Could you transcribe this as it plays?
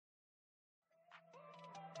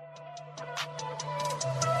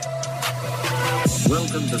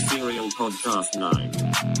Welcome to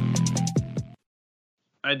SerialPodcastNine.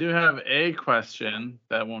 I do have a question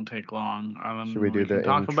that won't take long. Should we do the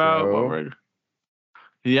talk intro? about what we're...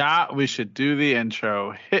 Yeah, we should do the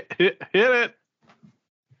intro. Hit it.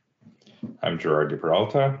 I'm Gerard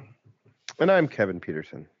DiPeralta. And I'm Kevin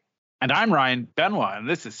Peterson. And I'm Ryan Benoit, and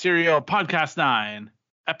this is Serial Podcast 9,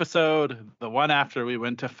 episode the one after we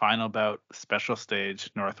went to Final Bout Special Stage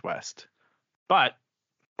Northwest. But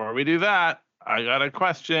before we do that, I got a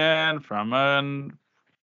question from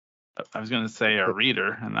I was going to say a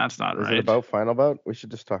reader, and that's not right. Is it about Final Bout? We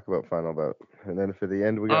should just talk about Final Bout. And then for the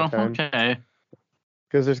end, we got time. Okay.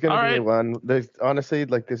 Because there's going to be right. one. There's honestly,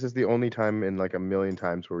 this is the only time in a million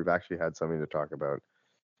times where we've actually had something to talk about.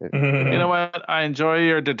 You know what? I enjoy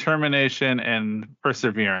your determination and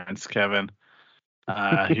perseverance, Kevin.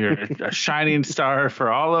 You're a shining star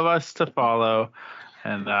for all of us to follow.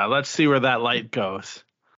 And let's see where that light goes.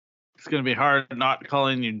 It's going to be hard not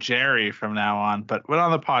calling you Jerry from now on. But when on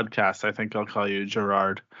the podcast, I think I'll call you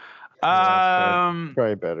Gerard.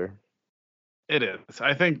 Probably better. It is.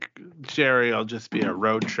 I think Jerry will just be a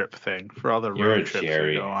road trip thing for all the road trips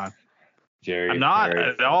we go on. Jerry. I'm not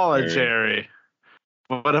at all a Jerry.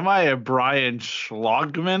 What am I, a Brian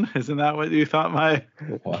Schlogman? Isn't that what you thought my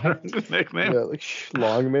nickname? Yeah, like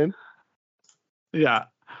Schlogman. Yeah.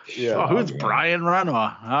 Yeah. Oh, who's Brian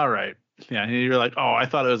Renoir? All right. Yeah, you're like, oh, I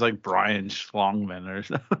thought it was like Brian Schlongman or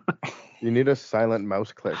something. You need a silent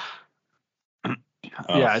mouse click.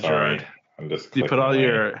 Yeah, Gerard. I'm just You put all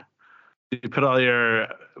your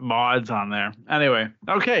mods on there. Anyway,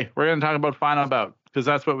 okay, we're gonna talk about Final Bout because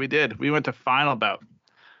that's what we did. We went to Final Bout,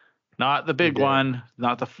 not the big one,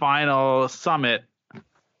 not the final summit,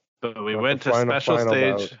 but we went to Special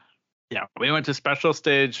Stage. Bout. Yeah, we went to Special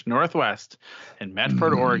Stage Northwest in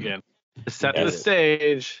Medford, Oregon. To set the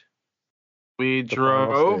stage, we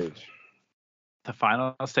drove the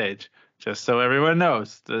final stage. Just so everyone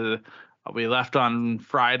knows, we left on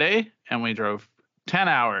Friday and we drove 10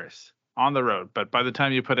 hours on the road. But by the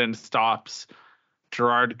time you put in stops,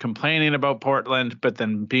 Gerard complaining about Portland, but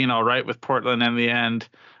then being all right with Portland in the end,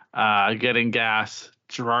 getting gas,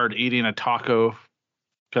 Gerard eating a taco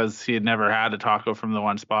because he had never had a taco from the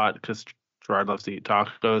one spot because Gerard loves to eat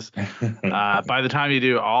tacos. By the time you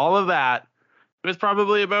do all of that, it was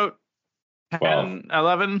probably about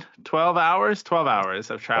 12 hours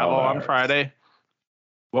of travel on Friday.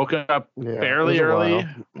 Woke up fairly early.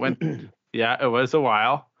 It was a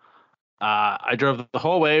while. I drove the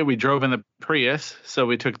whole way. We drove in the Prius, so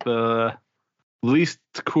we took the least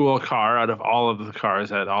cool car out of all of the cars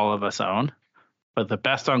that all of us own, but the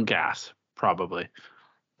best on gas, probably.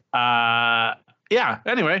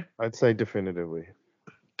 Anyway. I'd say definitively.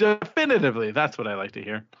 Definitively. That's what I like to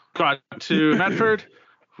hear. Got to Medford.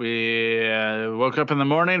 We woke up in the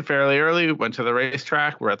morning fairly early, went to the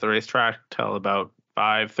racetrack. We're at the racetrack till about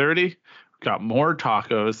 5:30. Got more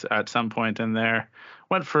tacos at some point in there.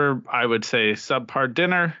 Went for, I would say, subpar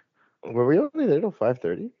dinner. Were we only there till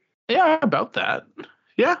 5:30? Yeah, about that.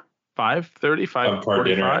 Yeah, 5:30, 5:45. Subpar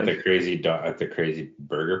dinner at the crazy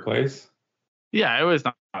burger place. Yeah, it was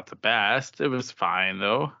not the best. It was fine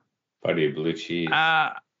though. Buddy, blue cheese.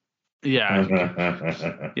 Yeah.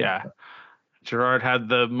 Gerard had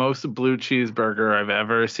the most blue cheeseburger I've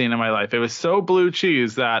ever seen in my life. It was so blue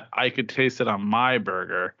cheese that I could taste it on my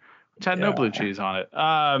burger, which had no blue cheese on it.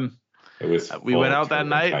 It was. We went out that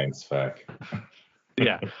night.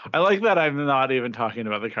 Yeah, I like that. I'm not even talking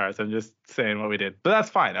about the cars. I'm just saying what we did, but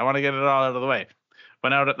that's fine. I want to get it all out of the way.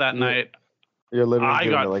 Went out at that night. You're literally I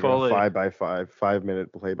got like fully, a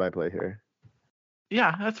 5-minute play-by-play here.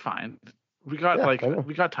 Yeah, that's fine. We got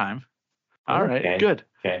we got time. All right, okay. Good.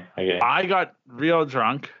 Okay. I got real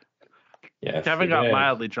drunk. Yes. Kevin got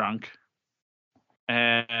mildly drunk.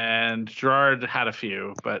 And Gerard had a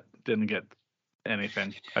few, but didn't get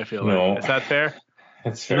anything. I feel like. Is that fair?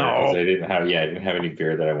 That's fair. No. I didn't have any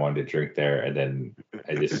beer that I wanted to drink there, and then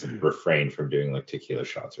I just refrained from doing like tequila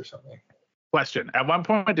shots or something. Question. At one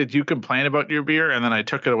point, did you complain about your beer and then I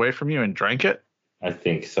took it away from you and drank it? I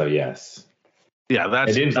think so, yes. Yeah,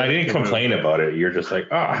 I didn't complain about it. You're just like,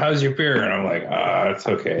 oh, how's your beer? And I'm like, it's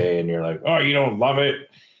okay. And you're like, oh, you don't love it?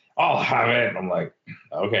 I'll have it. And I'm like,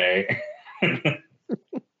 okay.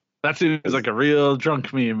 That seems like a real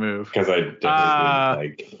drunk me move. Because I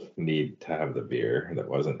definitely didn't need to have the beer that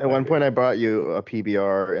wasn't. At one point, I brought you a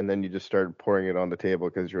PBR, and then you just started pouring it on the table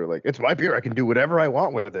because you were like, "It's my beer. I can do whatever I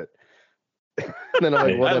want with it." And then I'm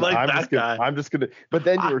like, "Well, then I'm just gonna." But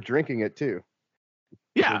then you were drinking it too.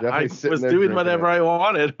 Yeah, I was doing whatever I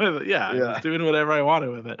wanted with it. Yeah, I was doing whatever I wanted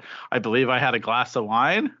with it. I believe I had a glass of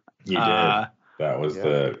wine. You did. That was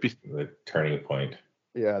the turning point.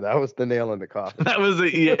 Yeah, that was the nail in the coffin. That was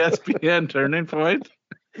the ESPN turning point.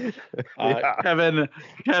 Kevin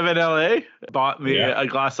LA bought me a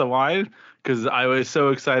glass of wine because I was so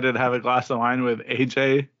excited to have a glass of wine with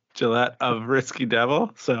AJ Gillette of Risky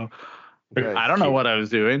Devil. So I don't know what I was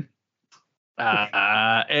doing.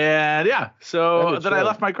 And yeah, so then I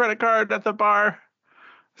left my credit card at the bar.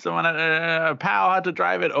 Someone, a pal, had to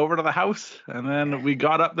drive it over to the house, and then we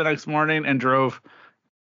got up the next morning and drove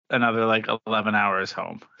another like 11 hours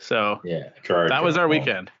home. So that was our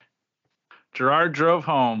weekend. Gerard drove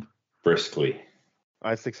home briskly.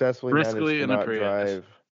 I successfully managed to not drive.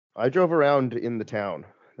 I drove around in the town.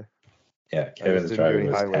 Yeah, Kevin's driving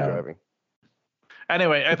was highway driving.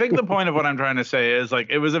 Anyway, I think the point of what I'm trying to say is like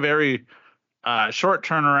it was a very short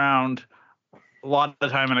turnaround, a lot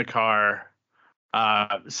of time in a car.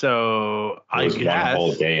 So I guess one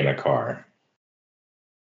whole day in a car.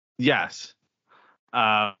 Yes.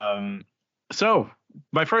 So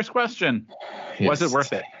my first question: was it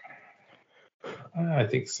worth it? I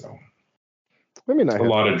think so. I mean, a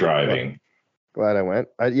lot of driving. Glad I went.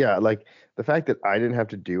 Yeah, like the fact that I didn't have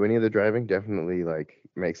to do any of the driving definitely like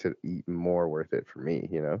makes it even more worth it for me.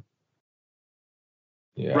 You know.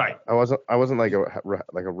 Yeah. Right. I wasn't like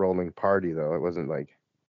a rolling party though. It wasn't like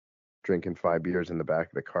drinking 5 beers in the back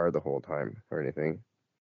of the car the whole time or anything.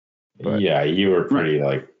 But, yeah, you were pretty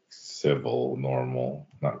like civil, normal,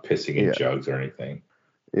 not pissing in jugs or anything.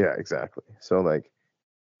 Yeah, exactly. So like,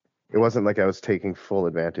 it wasn't like I was taking full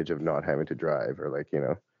advantage of not having to drive or like, you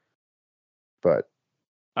know, but.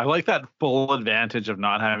 I like that full advantage of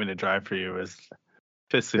not having to drive for you is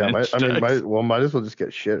pissing in jugs. Might as well just get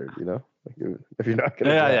shittered, you know, like if you're not going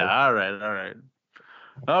to drive. Yeah. All right.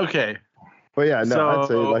 Okay. But yeah, no, I'd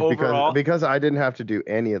say like overall, because I didn't have to do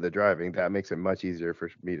any of the driving, that makes it much easier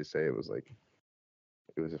for me to say it was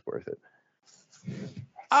just worth it.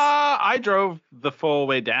 I drove the full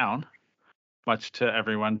way down, much to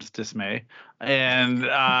everyone's dismay, and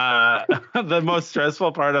the most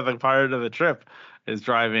stressful part of the trip is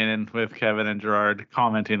driving in with Kevin and Gerard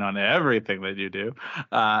commenting on everything that you do,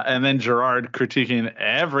 and then Gerard critiquing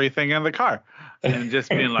everything in the car, and just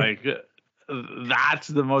being like. That's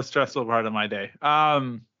the most stressful part of my day.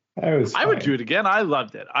 I would do it again. I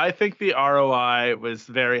loved it. I think the ROI was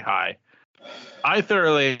very high. I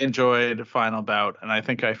thoroughly enjoyed Final Bout, and I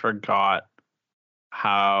think I forgot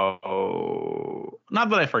how. Not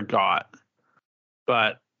that I forgot,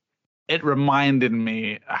 but it reminded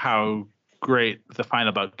me how great the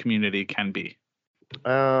Final Bout community can be.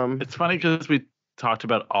 It's funny because we talked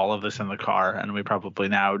about all of this in the car, and we probably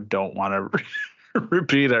now don't want to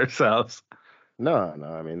repeat ourselves. No.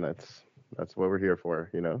 I mean, that's what we're here for,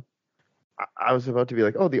 you know. I was about to be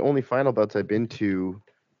like, oh, the only Final Bouts I've been to,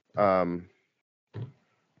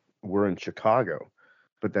 were in Chicago,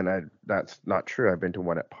 but then that's not true. I've been to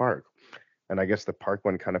one at Park, and I guess the Park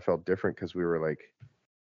one kind of felt different because we were like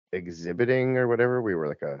exhibiting or whatever. We were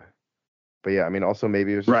like but yeah, I mean, also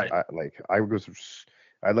maybe it was just, I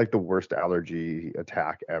had like the worst allergy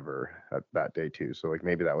attack ever that day too. So like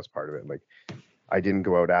maybe that was part of it. Like. I didn't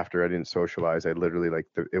go out after. I didn't socialize. I literally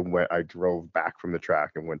I drove back from the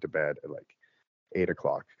track and went to bed at like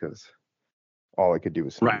 8:00 because all I could do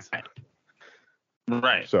was sneeze.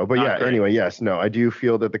 Right. So, but yeah. Great. Anyway, yes, no, I do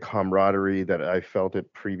feel that the camaraderie that I felt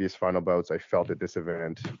at previous Final Bouts, I felt at this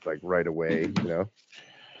event like right away. You know.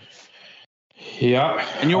 Yeah.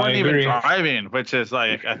 And you weren't even driving, which is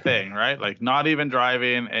like a thing, right? Like not even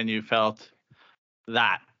driving, and you felt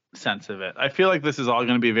that sense of it. I feel like this is all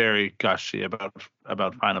going to be very gushy about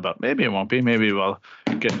Final Bout. Maybe it won't be. Maybe we'll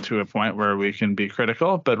get to a point where we can be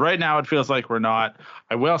critical. But right now it feels like we're not.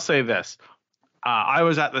 I will say this. I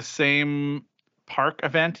was at the same Park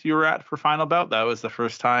event you were at for Final Bout. That was the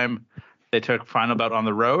first time they took Final Bout on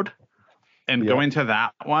the road. And going to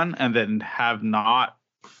that one and then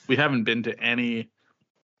we haven't been to any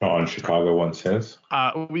non-Chicago ones since.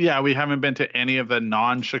 We haven't been to any of the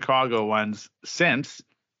non-Chicago ones since.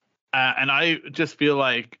 And I just feel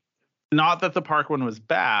like, not that the Park one was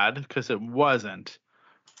bad, because it wasn't,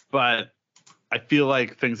 but I feel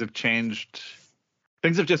like things have changed.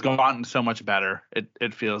 Things have just gotten so much better.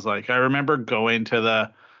 It feels like. I remember going to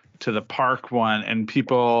the Park one, and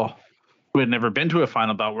people who had never been to a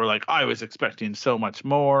Final Bout were like, I was expecting so much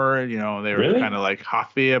more. You know, they were kind of like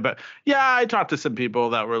huffy about. Yeah, I talked to some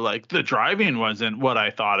people that were like, the driving wasn't what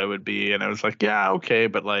I thought it would be, and I was like, yeah, okay,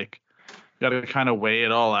 but like. Got to kind of weigh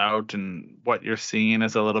it all out, and what you're seeing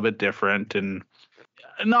is a little bit different, and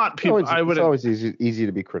not people. It's always easy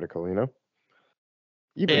to be critical, you know.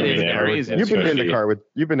 It is very easy. You've been in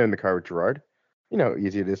the car with Gerard. You know how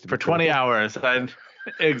easy it is to for 20 hours.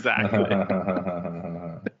 Exactly.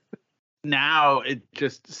 now it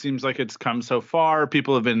just seems like it's come so far.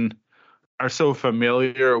 People are so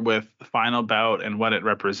familiar with Final Bout and what it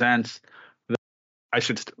represents. I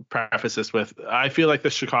should preface this with, I feel like the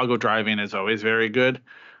Chicago driving is always very good.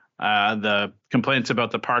 The complaints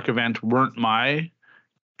about the park event weren't my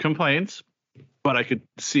complaints, but I could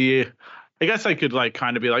see, I guess I could like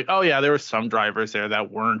kind of be like, oh yeah, there were some drivers there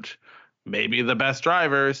that weren't maybe the best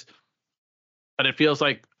drivers, but it feels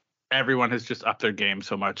like everyone has just upped their game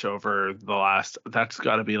so much over the last, that's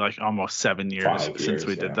got to be like almost 7 years since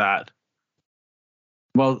we did that.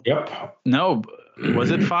 Well, yep. No,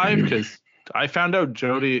 was it 5? Because I found out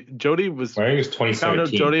Jody was. I think it was 2017. Found out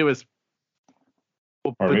Jody was.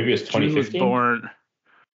 Or maybe it's 2015. June was born.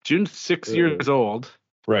 June's 6 years old.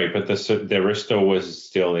 Right, but the Aristo was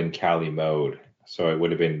still in Cali mode, so it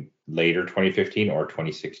would have been later 2015 or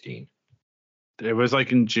 2016. It was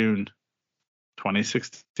like in June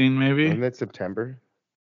 2016, maybe. Wasn't it September?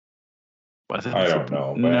 Was it? I don't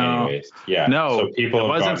know, but anyways, yeah. No, so people it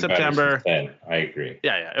wasn't September. Then I agree.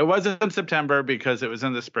 Yeah, it wasn't September because it was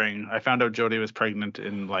in the spring. I found out Jody was pregnant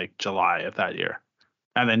in like July of that year,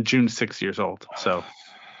 and then June's 6 years old. So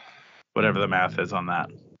whatever the math is on that.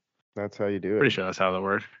 That's how you do it. Pretty sure that's how that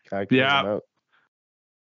works. Yeah.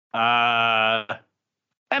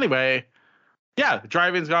 Anyway, yeah,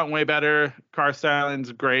 driving's gotten way better. Car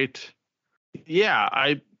styling's great. Yeah,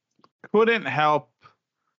 I couldn't help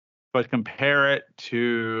but compare it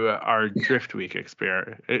to our Drift Week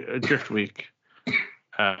experience.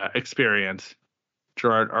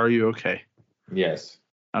 Gerard, are you okay? Yes.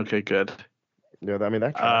 Okay, good. Yeah, I mean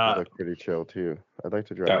that track looked pretty chill too. I'd like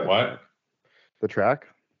to drive that. What? The track?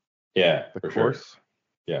 Yeah, the course. Sure.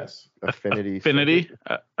 Yes. Affinity.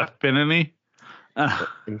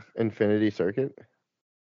 Infinity Circuit.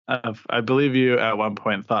 I believe you at one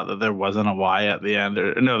point thought that there wasn't a Y at the end.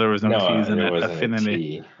 No, there was no T's in it.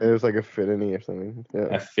 Affinity. It was like affinity or something.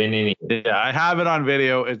 Yeah. Affinity. Yeah, I have it on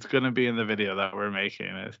video. It's going to be in the video that we're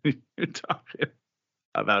making. You're talking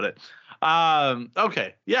about it.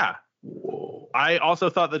 Okay. Yeah. Whoa. I also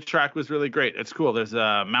thought the track was really great. It's cool. There's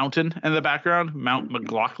a mountain in the background, Mount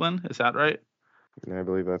McLaughlin. Is that right? I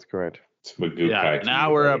believe that's correct. It's Magoo.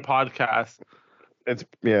 Now we're a podcast. It's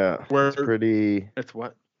pretty. It's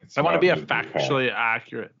what? I want to be a factually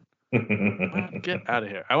accurate. Get out of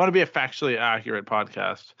here. I want to be a factually accurate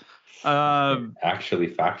podcast.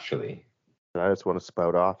 Factually. I just want to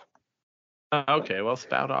spout off. Okay, well,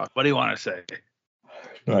 spout off. What do you want to say?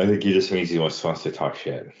 No, I think he just means he wants to talk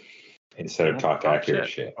shit instead of talk accurate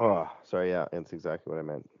shit. Oh, sorry. Yeah, that's exactly what I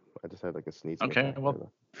meant. I just had like a sneeze. Okay,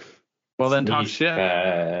 well then talk shit.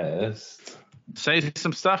 Fast. Say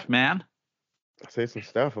some stuff, man. Say some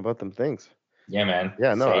stuff about them things. Yeah, man.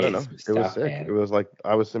 Yeah, no, I don't know. It was sick. Man. It was like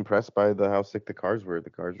I was impressed by how sick the cars were. The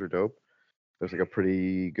cars were dope. There's like a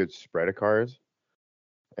pretty good spread of cars,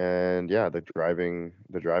 and yeah, the driving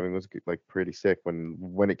was like pretty sick.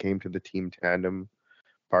 When it came to the team tandem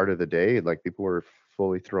part of the day, like people were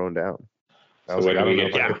fully thrown down. I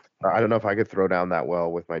don't know if I could throw down that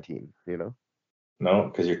well with my team. You know? No,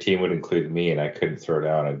 because your team would include me, and I couldn't throw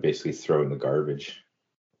down. I'd basically throw in the garbage.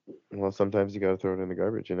 Well, sometimes you gotta throw it in the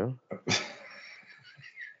garbage, you know.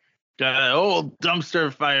 Old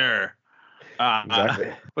dumpster fire.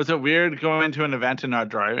 Exactly. Was it weird going to an event and not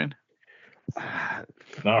driving?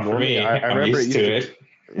 Not for me. I remember used to it.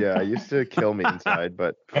 Yeah, it used to kill me inside,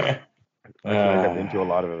 but I have been to a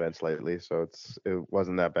lot of events lately, so it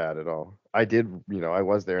wasn't that bad at all. I did, I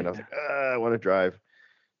was there and I was like, I want to drive,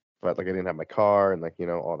 but like I didn't have my car and like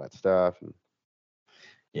all that stuff. And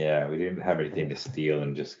yeah, we didn't have anything to steal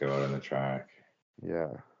and just go out on the track. Yeah.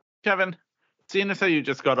 Kevin, seeing as how you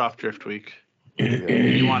just got off Drift Week,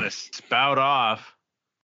 you want to spout off.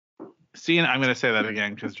 I'm going to say that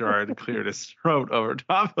again because Gerard cleared his throat over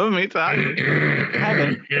top of me talking.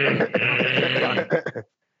 Kevin.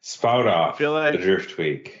 Spout off the Drift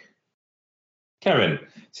Week. Kevin,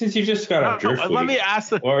 since you just got off Drift Week. Let me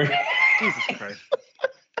ask Jesus Christ.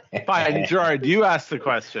 Fine, Gerard, you asked the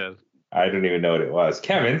question. I don't even know what it was.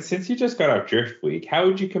 Kevin, since you just got off Drift Week, how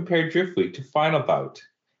would you compare Drift Week to Final Bout?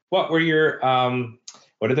 What were your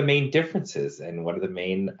what are the main differences and what are the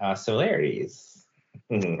main similarities?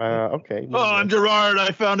 Okay. Oh, I'm Gerard.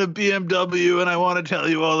 I found a BMW and I want to tell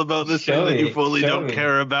you all about this thing that you fully don't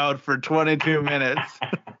care about for 22 minutes.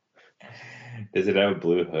 Does it have a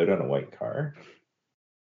blue hood on a white car?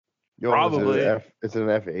 Probably. Is it an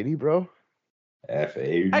F80, bro?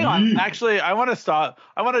 F80. Hang on. Actually, I want to stop.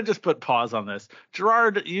 I want to just put pause on this.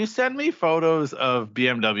 Gerard, you send me photos of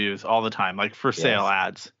BMWs all the time, like for sale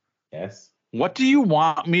ads. Yes. What do you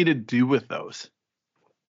want me to do with those?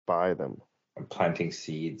 Buy them. I'm planting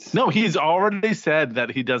seeds. No, he's already said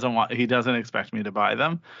that he doesn't expect me to buy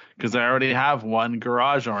them because I already have one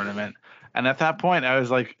garage ornament. And at that point, I was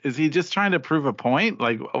like, is he just trying to prove a point?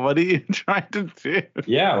 Like, what are you trying to do?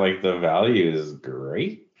 Yeah, like the value is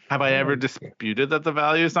great. Have I ever disputed that the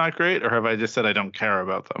value is not great, or have I just said I don't care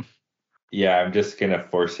about them? Yeah, I'm just going to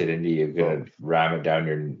force it into you. Going to ram it down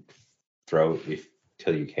your throat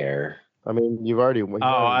till you care. I mean, you've already won.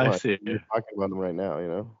 I see. You're talking about them right now, you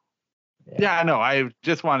know? Yeah, I know. I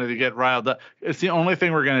just wanted to get riled up. It's the only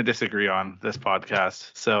thing we're going to disagree on this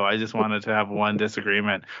podcast. So I just wanted to have one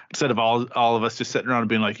disagreement instead of all of us just sitting around and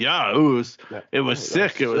being like, yeah, it was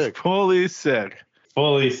sick. It was fully sick.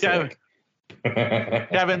 Fully sick.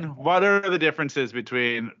 Kevin, what are the differences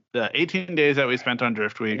between the 18 days that we spent on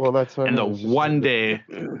Drift Week and the one day?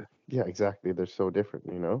 Yeah, exactly. They're so different,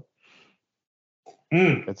 you know?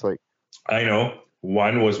 It's like. I know.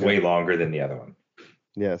 One was way longer than the other one.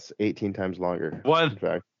 Yes, 18 times longer.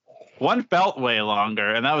 One felt way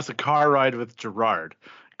longer, and that was a car ride with Gerard.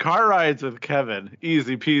 Car rides with Kevin,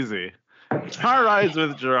 easy peasy. Car rides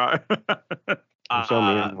with Gerard. You're so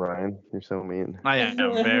mean, Ryan. You're so mean. I am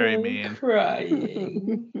very mean.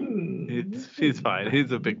 Crying. He's fine.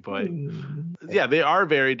 He's a big boy. Yeah, they are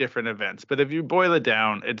very different events, but if you boil it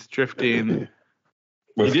down, it's drifting.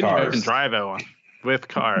 With you didn't cars. even drive at one. With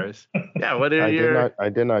cars. Yeah, what are your... I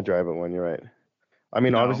did not drive at one, you're right. I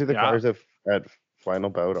mean, obviously the cars at Final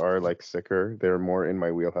Bout are like sicker. They're more in my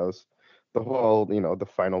wheelhouse. The whole, the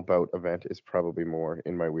Final Bout event is probably more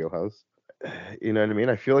in my wheelhouse. You know what I mean?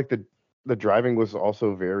 I feel like the driving was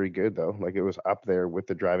also very good though. Like it was up there with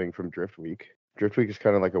the driving from Drift Week. Drift Week is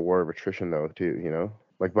kind of like a war of attrition though too, you know?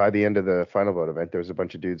 Like by the end of the Final Bout event, there was a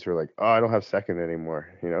bunch of dudes who were like, oh, I don't have second anymore,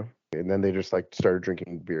 you know? And then they just like started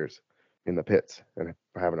drinking beers in the pits and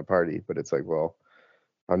having a party. But it's like, well,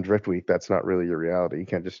 on Drift Week, that's not really your reality. You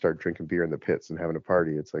can't just start drinking beer in the pits and having a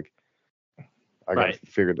party. It's like I got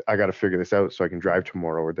to figure this out so I can drive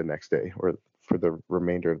tomorrow or the next day or for the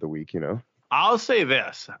remainder of the week, you know. I'll say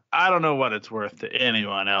this. I don't know what it's worth to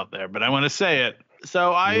anyone out there, but I want to say it.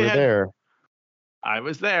 So I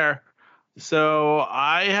was there. So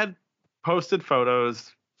I had posted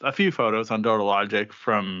a few photos on Total Logic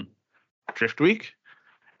from Drift Week,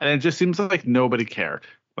 and it just seems like nobody cared.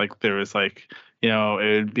 Like there was like, it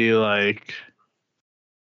would be like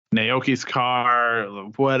Naoki's car,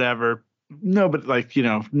 whatever. No, but like,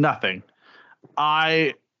 nothing.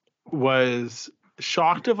 I was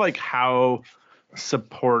shocked of like how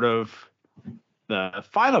supportive the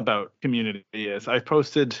Final Bout community is. I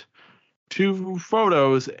posted 2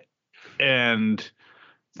 photos and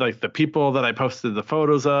like the people that I posted the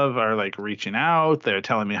photos of are like reaching out. They're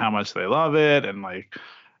telling me how much they love it and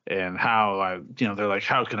how they're like,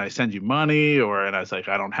 how can I send you money? And I was like,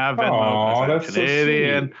 I don't have Venmo because I'm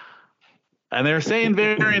Canadian. So and they're saying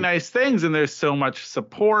very nice things, and there's so much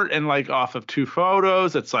support. And like off of 2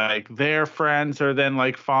 photos, it's like their friends are then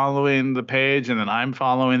like following the page, and then I'm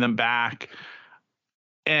following them back.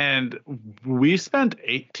 And we spent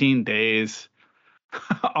 18 days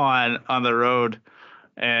on the road.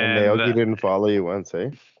 And Naoki didn't follow you once, eh?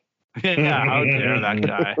 Yeah, how dare that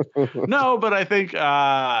guy? No, but I think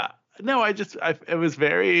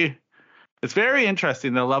it's very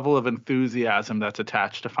interesting the level of enthusiasm that's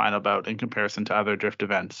attached to Final Bout in comparison to other drift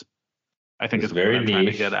events. I think it's very what I'm trying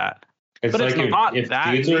to get at. It's but like if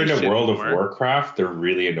dudes are into World of Warcraft, they're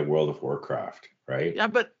really into World of Warcraft, right? Yeah,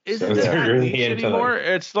 but isn't that really niche anymore?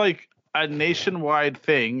 It's like a nationwide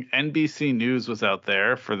thing. NBC News was out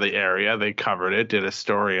there for the area. They covered it, did a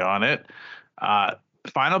story on it.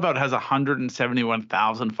 Final Bout has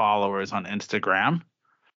 171,000 followers on Instagram.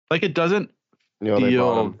 Like it doesn't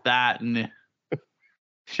feel that.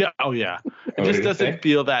 Yeah. Oh yeah. It just doesn't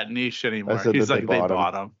feel that niche anymore. He's like they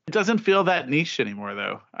bought him. It doesn't feel that niche anymore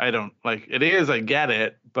though. I don't like it is. I get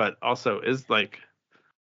it, but also is like.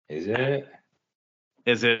 Is it?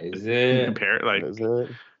 Compare like. Is it?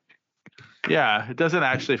 Yeah, it doesn't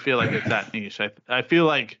actually feel like it's that niche. I feel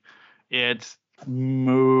like it's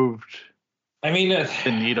moved. I mean,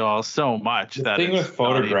 the needle so much the that thing with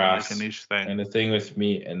photographs like a niche thing. And the thing with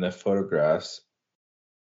me and the photographs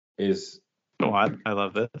is. Go on, I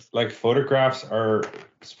love this. Like photographs are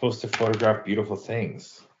supposed to photograph beautiful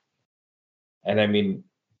things, and I mean,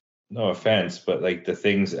 no offense, but like the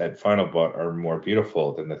things at Final Bout are more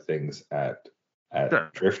beautiful than the things at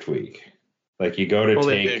Drift Week. Like you go to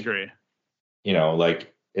take. I agree.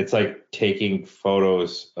 Like it's like taking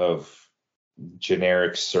photos of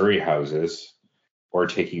generic Surrey houses or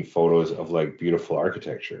taking photos of like beautiful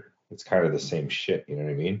architecture. It's kind of the same shit, you know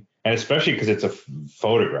what I mean? And especially because it's a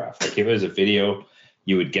photograph. Like if it was a video,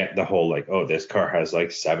 you would get the whole like, oh, this car has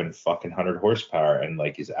like 700 horsepower and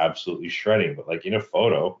like is absolutely shredding. But like in a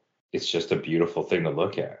photo, it's just a beautiful thing to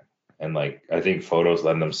look at. And like I think photos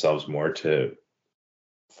lend themselves more to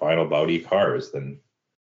final bout-y cars than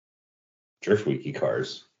drift weeky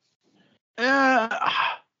cars.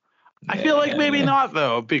 I feel like maybe not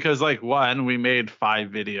though, because like one, we made 5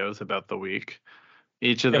 videos about the week.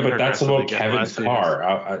 Each of them. Yeah, but that's about Kevin's car.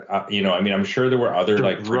 I mean, I'm sure there were other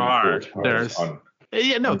like pretty cool cars on.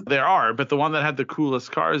 Yeah, no, there are, but the one that had the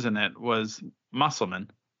coolest cars in it was Musselman.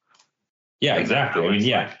 Yeah, exactly. I mean,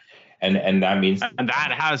 yeah, and that means and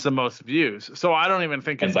that has the most views. So I don't even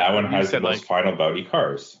think it's that one has the most final bout-y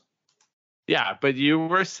cars. Yeah, but you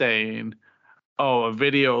were saying, oh, a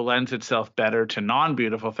video lends itself better to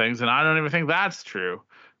non-beautiful things, and I don't even think that's true.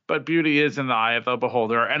 But beauty is in the eye of the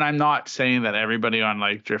beholder, and I'm not saying that everybody on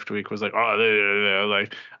like Drift Week was like, oh,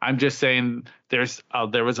 like I'm just saying there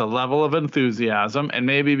was a level of enthusiasm, and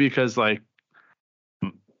maybe because like,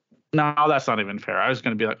 no, that's not even fair. I was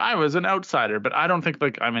going to be like, I was an outsider, but I don't think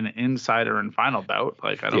like I'm an insider in Final Bout.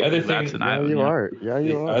 Like I don't think that's an island. You are.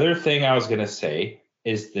 The other thing I was going to say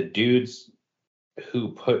is the dudes who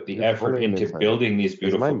put the effort into building these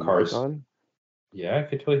beautiful cars. Yeah, I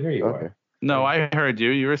could totally hear you. Okay. No, I heard you.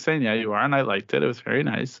 You were saying, yeah, you are, and I liked it. It was very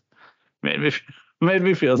nice. Made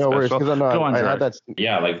me feel special. No worries, because I'm not. Go on, I had that.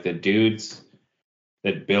 Yeah, like the dudes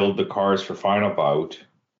that build the cars for Final Bout.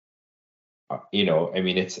 I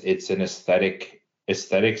mean, it's an aesthetic.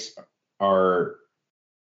 Aesthetics are,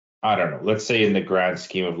 I don't know. Let's say in the grand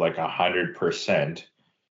scheme of like 100%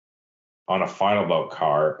 on a Final Bout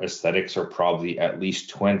car, aesthetics are probably at least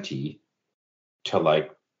 20 to like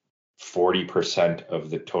 40% of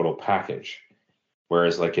the total package.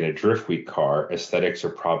 Whereas like in a Drift Week car, aesthetics are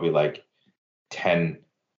probably like 10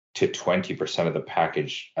 to 20% of the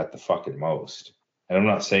package at the fucking most. And I'm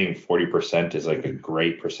not saying 40% is like a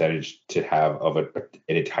great percentage to have of an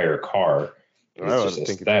entire car. It's I just think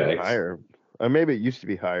aesthetics. It's higher. Maybe it used to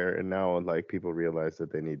be higher, and now like people realize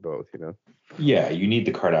that they need both. Yeah, you need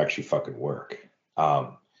the car to actually fucking work.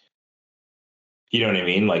 You know what I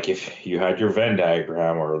mean? Like if you had your Venn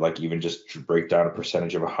diagram, or like even just break down a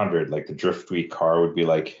percentage of 100, like the Drift Week car would be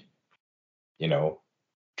like,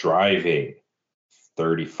 driving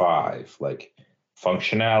 35, like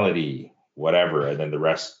functionality, whatever, and then the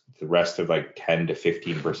rest of like 10 to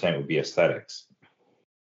 15% would be aesthetics.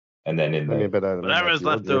 And then whatever's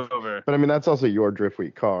left over. But I mean, that's also your Drift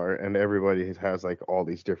Week car, and everybody has like all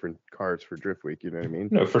these different cars for Drift Week. You know what I mean?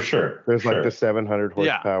 No, for sure. There's like the 700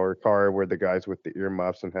 horsepower car where the guys with the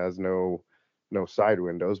earmuffs and has no side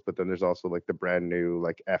windows, but then there's also like the brand new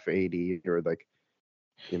like F80 or like,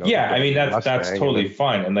 Yeah, I mean that's totally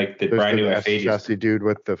fine, and like the brand new F80 chassis dude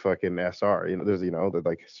with the fucking SR.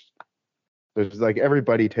 There's like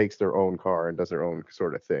everybody takes their own car and does their own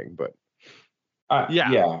sort of thing, but.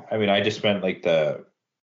 Yeah. I mean, I just meant like the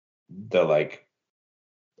like,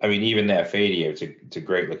 I mean, even the F80, it's a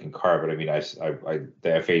great looking car, but I mean, the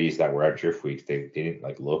F80s that were at Drift Week, they didn't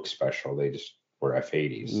like look special. They just were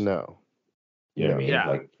F80s. No. You know what I mean? Yeah.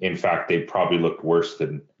 Like, in fact, they probably looked worse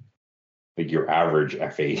than like your average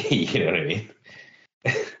F80. You know what I mean?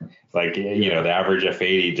 Like, the average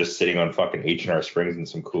F80 just sitting on fucking H&R springs and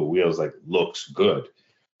some cool wheels, like looks good.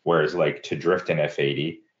 Whereas like to drift an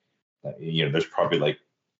F80, there's probably like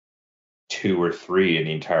 2 or 3 in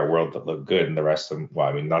the entire world that look good, and the rest of them, well,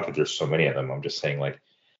 I mean, not that there's so many of them, I'm just saying like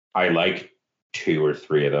I like 2 or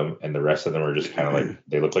 3 of them, and the rest of them are just kind of like,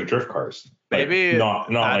 they look like drift cars. Maybe not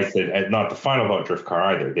the Final Bout drift car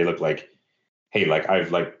either. They look like, hey, like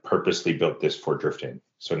I've like purposely built this for drifting,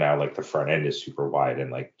 so now like the front end is super wide, and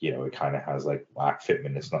like it kind of has like black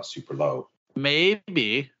fitment. It's not super low.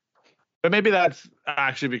 Maybe. But maybe that's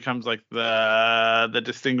actually becomes like the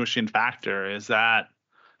distinguishing factor, is that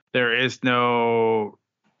there is no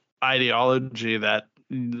ideology that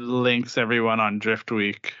links everyone on Drift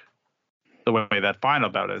Week the way that Final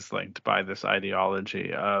Bout is linked by this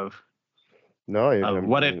ideology of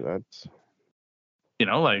what it, that's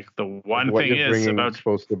like the one thing is about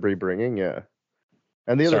supposed to be bringing, yeah.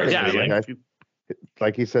 And the other thing,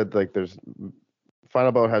 like he said, like there's.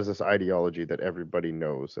 Final Bout has this ideology that everybody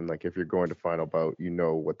knows, and like if you're going to Final Bout, you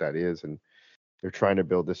know what that is, and they're trying to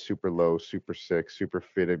build this super low, super sick, super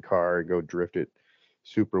fitted car and go drift it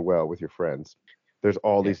super well with your friends. There's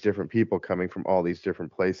all these different people coming from all these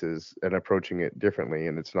different places and approaching it differently,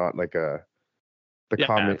 and it's not like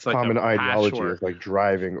common ideology is like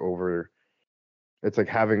driving over. It's like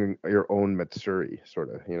having your own Matsuri, sort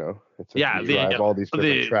of, It's like you drive all these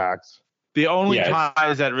different tracks. The only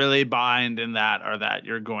ties that really bind in that are that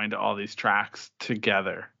you're going to all these tracks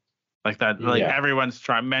together. Like that, like everyone's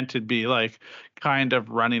meant to be like kind of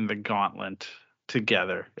running the gauntlet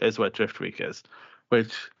together is what Drift Week is,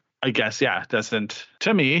 which I guess, doesn't,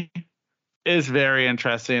 to me, is very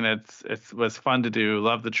interesting. It was fun to do.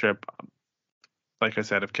 Love the trip. Like I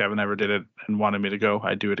said, if Kevin ever did it and wanted me to go,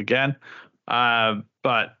 I'd do it again.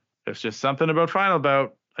 But it's just something about Final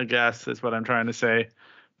Bout, I guess, is what I'm trying to say.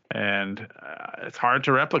 And it's hard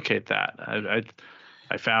to replicate that.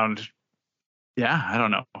 I found, I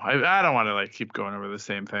don't know. I don't want to like keep going over the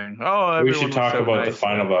same thing. Oh, we should talk about the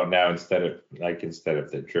Final Bout now instead of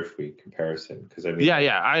the Drift Week comparison, because I mean,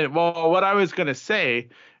 what I was gonna say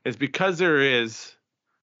is, because there is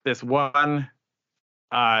this one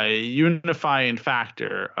unifying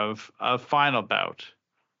factor of Final Bout.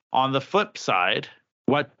 On the flip side,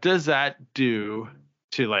 what does that do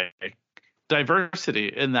to like diversity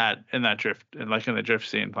in that drift, and like in the drift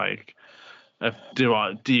scene? Like,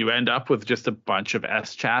 do you end up with just a bunch of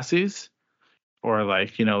S chassis, or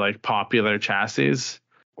like, like popular chassis?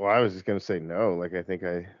 Well, I was just gonna say no. Like, I think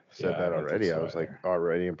I said that already. I was like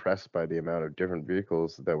already impressed by the amount of different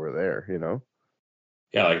vehicles that were there.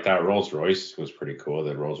 Yeah, like that Rolls Royce was pretty cool.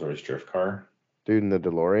 The Rolls Royce drift car, dude, and the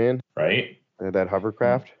DeLorean, right? That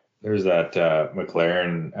hovercraft. There's that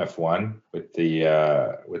McLaren F1 with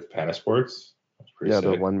the with Panasports. Yeah,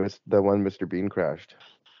 sick. the one Mr. Bean crashed.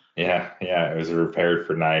 Yeah, it was repaired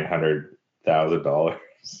for $900,000.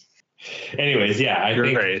 Anyways,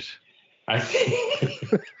 I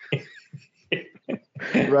think.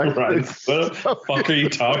 Ryan, what the fuck are you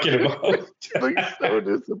talking about? I'm so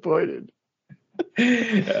disappointed.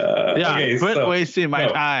 Quit wasting my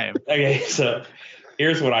time. Okay, so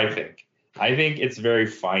here's what I think. I think it's very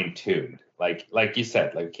fine tuned. Like you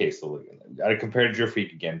said, so I compare to Drift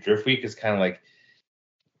Week again. Drift Week is kind of like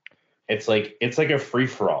it's like a free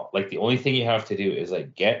for all. Like, the only thing you have to do is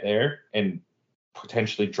like get there and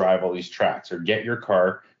potentially drive all these tracks, or get your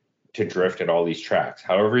car to drift at all these tracks.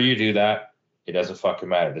 However you do that, it doesn't fucking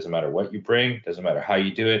matter. It doesn't matter what you bring. It doesn't matter how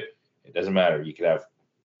you do it. It doesn't matter. You could have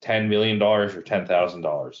 $10 million or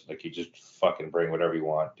 $10,000. Like, you just fucking bring whatever you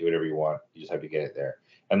want, do whatever you want. You just have to get it there.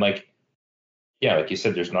 And like you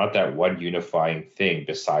said, there's not that one unifying thing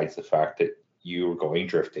besides the fact that you're going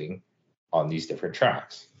drifting on these different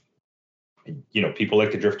tracks. And, people like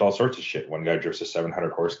to drift all sorts of shit. One guy drifts a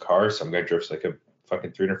 700 horse car. Some guy drifts like a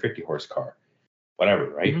fucking 350 horse car, whatever.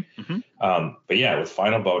 Right. Mm-hmm. But yeah, with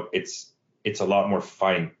Final Bout, it's a lot more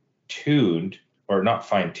fine tuned, or not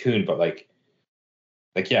fine tuned, but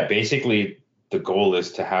basically the goal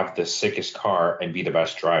is to have the sickest car and be the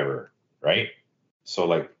best driver. Right. So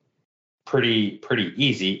like, pretty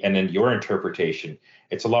easy. And then your interpretation,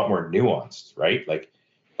 it's a lot more nuanced, right? Like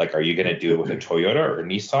are you going to do it with a Toyota or a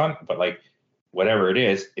Nissan? But like, whatever it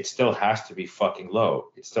is, it still has to be fucking low.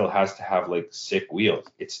 It still has to have like sick wheels.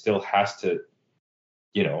 It still has to,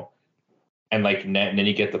 and like, and then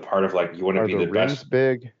you get the part of like, you want to be the rims best.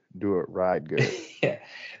 Big, do it ride good. Yeah.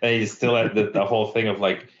 And you still have the whole thing of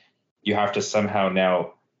like, you have to somehow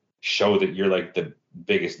now show that you're like the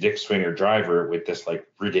biggest dick swinger driver with this like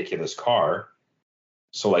ridiculous car.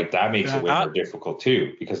 So like, that makes it way more difficult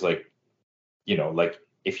too, because like, like,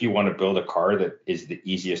 if you want to build a car that is the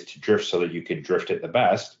easiest to drift so that you can drift it the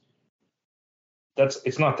best,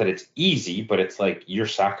 it's not that it's easy, but it's like you're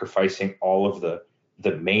sacrificing all of the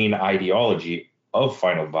main ideology of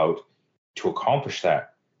Final Bout to accomplish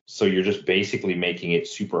that. So you're just basically making it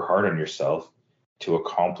super hard on yourself to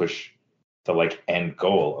accomplish the like end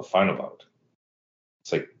goal of Final Bout.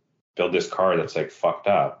 It's like, build this car that's like fucked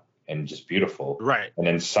up and just beautiful, right? And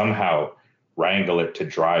then somehow wrangle it to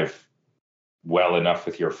drive well enough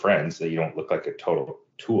with your friends that you don't look like a total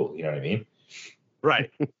tool. You know what I mean?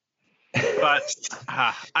 Right. But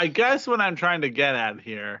I guess what I'm trying to get at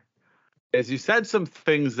here is, you said some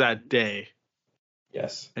things that day.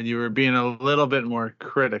 Yes. And you were being a little bit more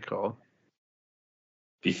critical.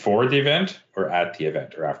 Before the event, or at the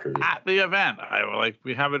event, or after the event? At the event.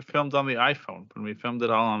 We have it filmed on the iPhone. When we filmed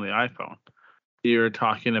it all on the iPhone, you were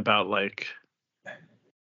talking about like.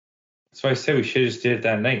 That's why I said we should have just did it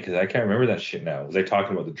that night, because I can't remember that shit now. Was I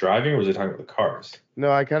talking about the driving, or was I talking about the cars?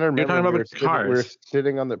 No, I kind of remember. You're talking about the cars. We were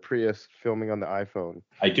sitting on the Prius filming on the iPhone.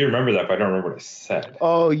 I do remember that, but I don't remember what I said.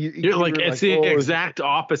 Oh, you're like, it's the exact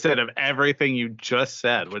opposite of everything you just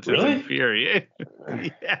said, which is infuriating.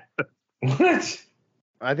 Yeah. What?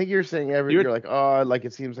 I think you're saying you're like, oh, like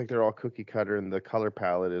it seems like they're all cookie cutter and the color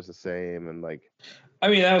palette is the same, and like. I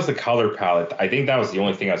mean, that was the color palette. I think that was the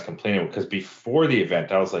only thing I was complaining about, because before the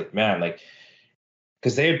event, I was like, man, like,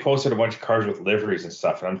 because they had posted a bunch of cars with liveries and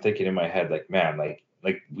stuff, and I'm thinking in my head, like, man, like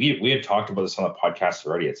we had talked about this on the podcast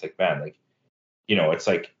already. It's like, man, like, it's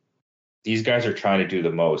like these guys are trying to do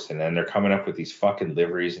the most, and then they're coming up with these fucking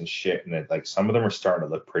liveries and shit, and like some of them are starting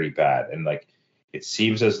to look pretty bad, and like it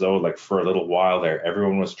seems as though like for a little while there,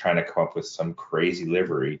 everyone was trying to come up with some crazy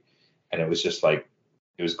livery, and it was just like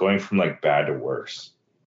it was going from like bad to worse.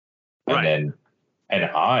 Right. And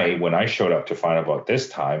when I showed up to Final Bout this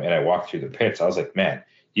time and I walked through the pits, I was like, man,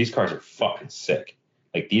 these cars are fucking sick.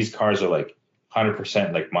 Like these cars are like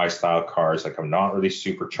 100% like my style cars. Like I'm not really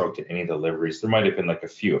super choked at any of the liveries. There might have been like a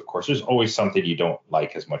few. Of course, there's always something you don't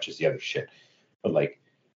like as much as the other shit. But like,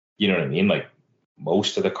 you know what I mean? Like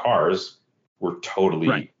most of the cars were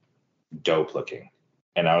totally dope looking.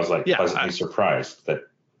 And I was like pleasantly surprised that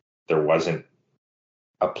there wasn't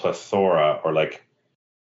a plethora or like,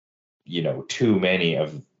 you know, too many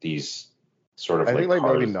of these sort of I think like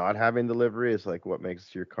cars. maybe not having the livery is like what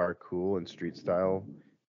makes your car cool and street style,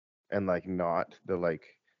 and like not the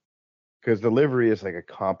like, because the livery is like a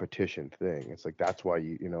competition thing. It's like that's why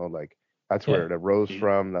you know like that's where it arose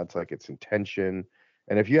from. That's like its intention.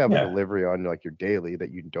 And if you have like a livery on like your daily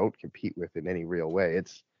that you don't compete with in any real way,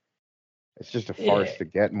 it's just a farce to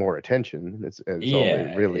get more attention. It's all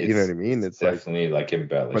they really, you know what I mean? It's definitely like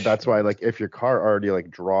embellished. But that's why like if your car already like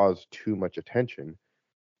draws too much attention,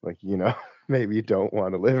 like, you know, maybe you don't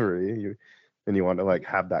want a livery, and you want to like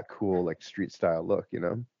have that cool like street style look, you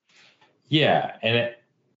know? Yeah, and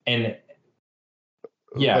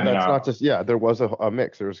yeah, but that's not just there was a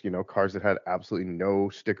mix. There was, you know, cars that had absolutely no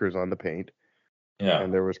stickers on the paint. Yeah.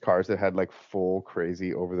 And there was cars that had like full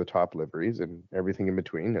crazy over the top liveries and everything in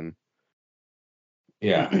between. And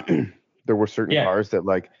there were certain cars that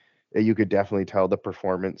like you could definitely tell the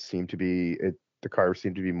performance seemed to be the cars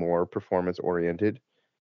seemed to be more performance oriented,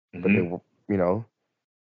 but they were, you know,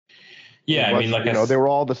 I mean, like, you know, they were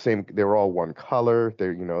all the same. They were all one color.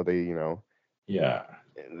 They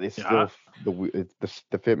still the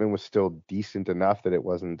fitment was still decent enough that it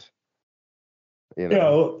wasn't, you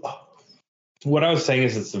know. What I was saying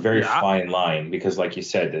is it's a very fine line, because like you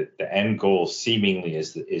said, the end goal seemingly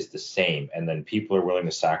is the same, and then people are willing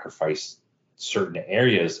to sacrifice certain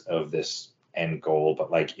areas of this end goal,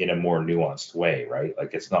 but like in a more nuanced way, right?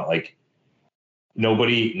 Like it's not like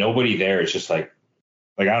nobody there is just like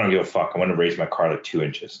I don't give a fuck, I'm gonna raise my car like 2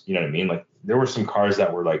 inches. You know what I mean? Like there were some cars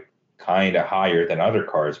that were like kind of higher than other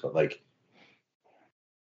cars, but like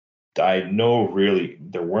I know really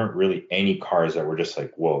there weren't really any cars that were just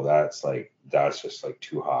like, whoa, that's just like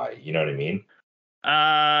too high. You know what I mean?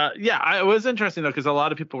 It was interesting though, because a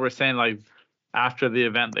lot of people were saying like after the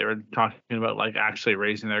event they were talking about like actually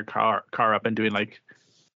raising their car up and doing like,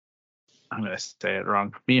 I'm gonna say it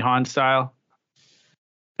wrong, Mihan style.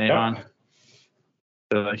 Mihan. Yep.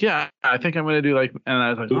 They're like, yeah, I think I'm gonna do like, and I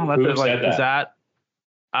was like, oh, that's like, is that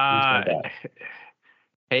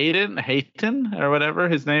Hayton or whatever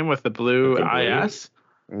his name with the blue IS.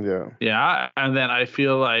 Yeah, and then I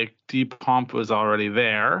feel like Deep Pump was already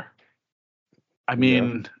there. I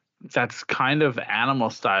mean, that's kind of animal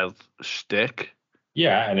style shtick.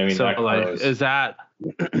 Yeah, and I mean, so like, is that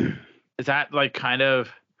like kind of,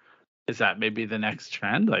 is that maybe the next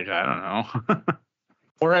trend? Like, I don't know.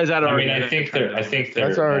 Or is that already? I mean, I think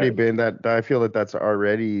that's already been that. I feel that that's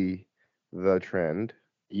already the trend.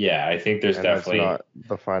 Yeah, I think there's definitely that's not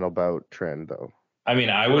the Final Bout trend though. I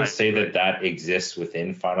mean, I would say that exists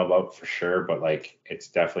within Final Bout for sure, but like it's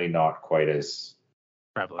definitely not quite as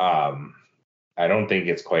prevalent. I don't think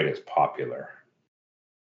it's quite as popular.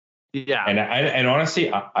 Yeah. And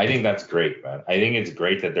honestly, I think that's great, man. I think it's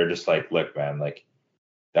great that they're just like, look, man, like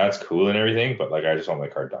that's cool and everything, but like I just want my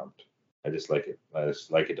car dumped. I just like it. I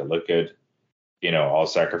just like it to look good. You know, I'll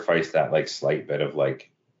sacrifice that like slight bit of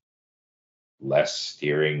like less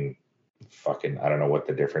steering. Fucking, I don't know what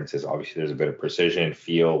the difference is. Obviously, there's a bit of precision,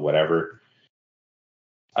 feel, whatever.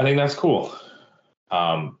 I think that's cool.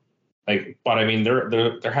 But I mean,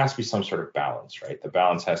 there has to be some sort of balance, right? The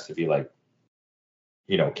balance has to be like,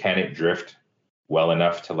 you know, can it drift well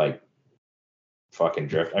enough to like fucking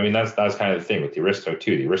drift? I mean, that's kind of the thing with the Aristo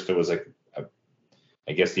too. The Aristo was like,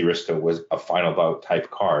 I guess the Aristo was a Final Bout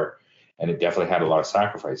type car, and it definitely had a lot of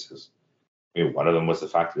sacrifices. I mean, one of them was the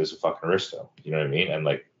fact that it was a fucking Aristo. You know what I mean? And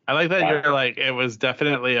like, I like that you're like, it was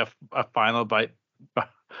definitely a Final Bout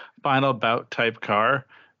type car,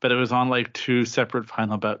 but it was on like 2 separate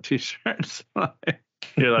Final Bout t-shirts.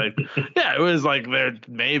 You're like, yeah, it was like there,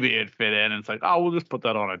 maybe it fit in. And it's like, oh, we'll just put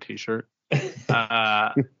that on a t-shirt. But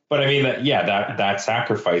I mean, that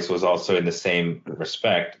sacrifice was also in the same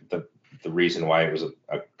respect the reason why it was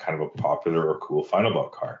a kind of a popular or cool Final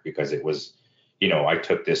Bout car, because it was, you know, I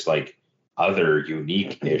took this like other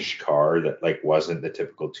unique-ish car that like wasn't the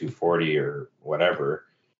typical 240 or whatever,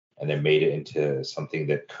 and then made it into something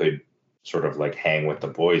that could sort of like hang with the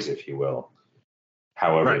boys, if you will.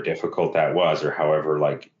 However difficult that was, or however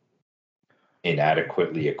like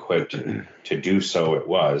inadequately equipped to do so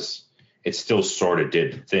it still sort of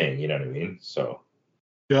did the thing, you know what I mean? So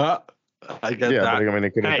yeah, I get that. But I mean,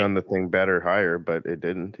 it could have done the thing better, higher, but it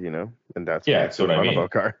didn't, and that's what I mean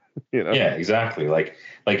about car, Yeah, exactly. Like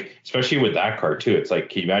especially with that car too. It's like,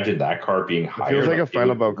 can you imagine that car being higher? It feels like a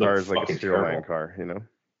Final Bout car is like a Serial Line car,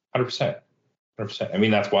 100%. I mean,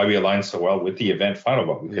 that's why we align so well with the event Final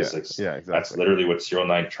Bout, because exactly. That's literally what Serial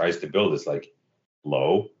 9 tries to build, is like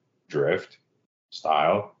low, drift,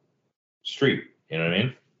 style, street. You know what I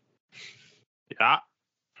mean? Yeah.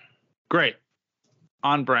 Great.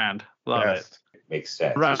 On brand. Love it. Makes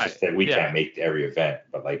sense. Right. It's just that we can't make every event,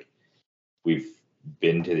 but like we've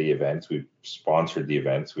been to the events, we've sponsored the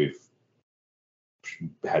events, we've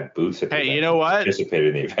had booths at the events, you know what?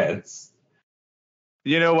 Participated in the events.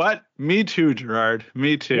 You know what? Me too, Gerard.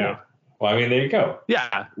 Me too. Yeah. Well, I mean, there you go.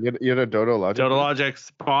 Yeah. You had a Dodo Logic? Dodo Logic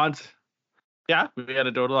spawns. Yeah, we had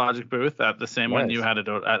a Dodo Logic booth at the same one you had at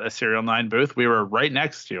a Serial 9 booth. We were right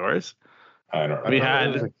next to yours. I don't know. We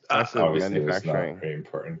had obviously it was not very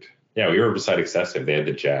important. Yeah, we were beside Excessive. They had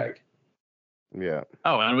the Jag. Yeah.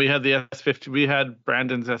 Oh, and we had the S15. We had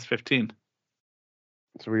Brandon's S15.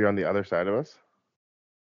 So were you on the other side of us?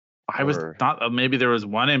 I was not. Maybe there was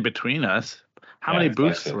one in between us. How many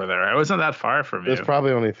booths were there? I wasn't that far from you. There's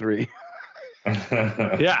probably only 3.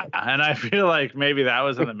 Yeah, and I feel like maybe that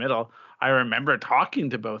was in the middle. I remember talking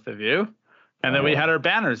to both of you, and then we had our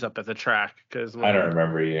banners up at the track. I don't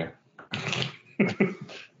remember you.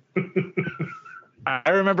 I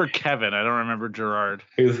remember Kevin. I don't remember Gerard.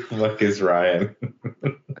 Who the fuck is Ryan?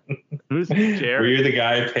 Who's Jared? Were you the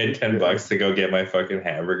guy I paid $10 to go get my fucking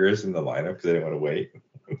hamburgers in the lineup because I didn't want to wait?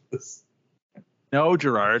 No,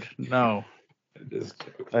 Gerard. No.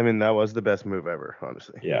 I mean, that was the best move ever,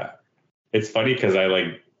 honestly. Yeah. It's funny because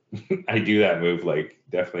I do that move like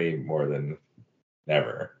definitely more than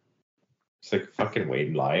never. It's like, fucking wait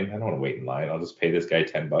in line. I don't want to wait in line. I'll just pay this guy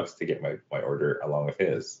 $10 to get my order along with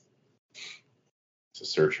his. It's a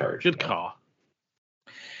surcharge. Good call.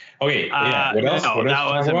 Okay. Yeah. What else? No, that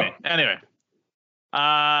wasn't me. Anyway.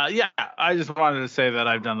 Yeah, I just wanted to say that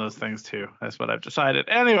I've done those things too. That's what I've decided.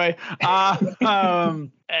 Anyway, what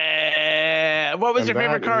was your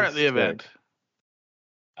favorite car at the event?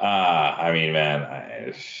 I mean,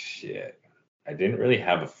 man, shit. I didn't really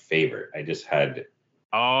have a favorite. I just had.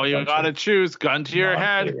 Oh, you gotta choose. Gun to your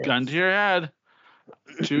head. Gun to your head.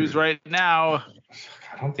 Choose right now.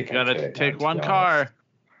 I don't think you gotta take one car.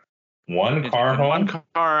 One car home. One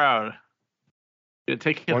car out. You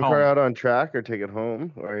take it one home. Car out on track or take it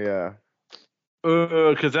home, or yeah.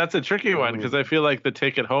 Because that's a tricky one. Because I feel like the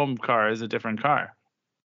take it home car is a different car.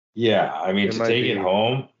 Yeah, I mean, to take it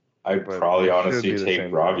home, I'd probably honestly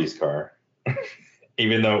take Robbie's car,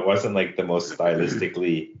 even though it wasn't like the most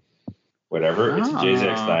stylistically whatever. It's a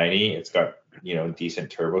JZX90. It's got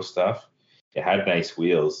decent turbo stuff. It had nice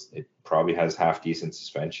wheels. It probably has half decent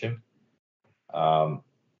suspension.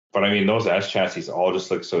 But I mean, those S chassis all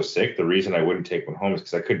just look so sick. The reason I wouldn't take one home is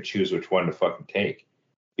because I couldn't choose which one to fucking take,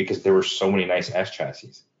 because there were so many nice S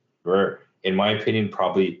chassis. There were, in my opinion,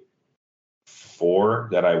 probably 4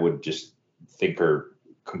 that I would just think are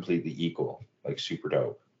completely equal, like super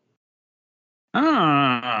dope.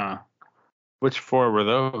 Which 4 were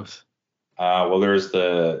those? Well, there's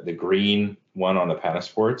the green one on the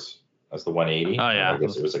Panasports. That's the 180. Oh yeah. I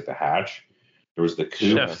guess it was like the hatch. There was the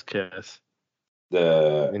coupe. Chef's kiss.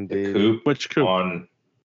 The coupe. Which coupe? On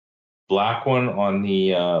black one on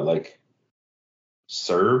the like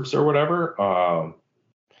Serbs or whatever. I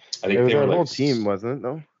think it was they were our like whole team, wasn't it?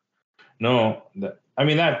 Though. No, I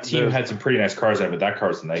mean that team had some pretty nice cars in it, but that car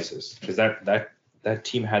was the nicest because that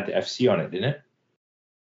team had the FC on it, didn't it?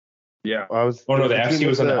 Yeah. Well, the FC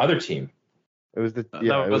was on the other team. It was the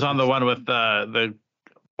that was on the one with the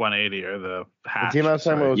 180 or the hatch. The team last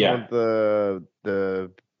time was on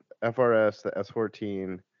the FRS, the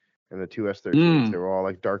S14, and the 2 S13s. They were all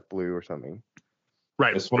like dark blue or something.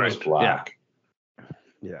 Right. This one was black.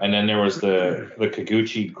 Yeah. And then there was the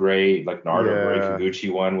Kaguchi gray, like Nardo gray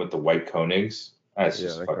Kaguchi one with the white Koenigs. That's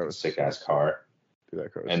just a fucking sick ass car.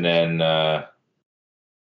 And then the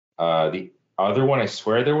other one, I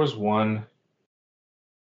swear there was one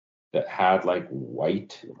that had like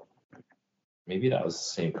white. Maybe that was the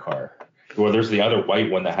same car. Well, there's the other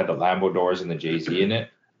white one that had the Lambo doors and the Jay-Z in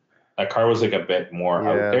it. That car was like a bit more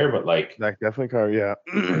out there, but like that definitely car, yeah.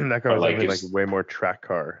 That car was like way more track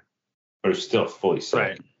car. But it's still fully sick.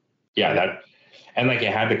 Right. Yeah, And like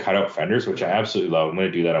it had the cutout fenders, which I absolutely love. I'm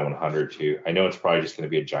going to do that on 100 too. I know it's probably just going to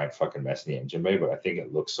be a giant fucking mess in the engine bay, but I think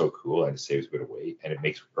it looks so cool and it saves a bit of weight and it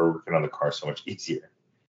makes working on the car so much easier.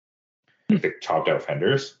 Like the chopped out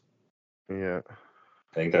fenders. Yeah.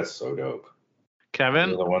 I think that's so dope. Kevin,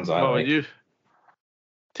 Those are the ones I what like. would you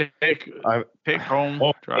take home?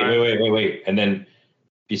 Oh, drive? wait. And then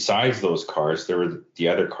besides those cars, there were the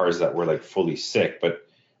other cars that were like fully sick, but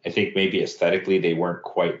I think maybe aesthetically they weren't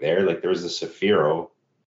quite there. Like there was the Safiro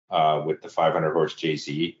with the 500 horse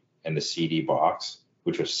JZ and the CD box,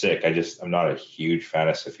 which was sick. I'm not a huge fan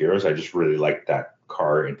of Safiros. I just really liked that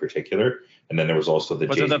car in particular. And then there was also the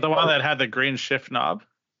Was JZ it the car. one that had the green shift knob?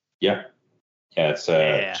 Yeah. Yeah, it's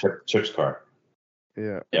Chip's car.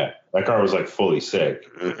 Yeah. Yeah, that car was like fully sick.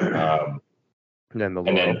 And then the Laurel.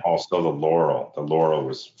 And then also the Laurel. The Laurel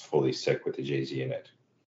was fully sick with the JZ in it.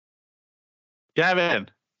 Kevin,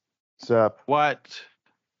 What's up? what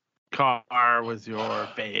car was your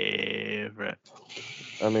favorite?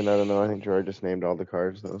 I mean, I don't know. I think George just named all the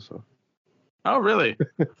cars though. So. Oh, really?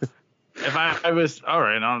 If I was all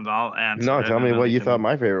right, I'll answer. No, tell me what you thought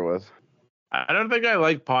my favorite was. I don't think I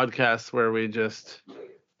like podcasts where we just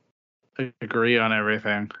agree on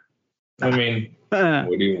everything. I mean, what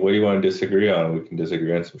do you want to disagree on? We can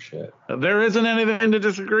disagree on some shit. There isn't anything to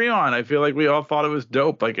disagree on. I feel like we all thought it was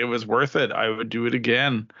dope. Like it was worth it. I would do it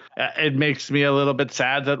again. It makes me a little bit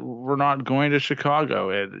sad that we're not going to Chicago.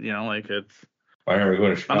 It's. Why aren't we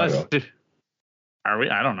going to Chicago? Are we?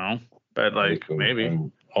 I don't know. But like maybe.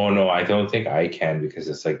 Oh no, I don't think I can because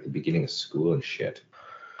it's like the beginning of school and shit.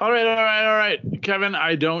 All right, Kevin.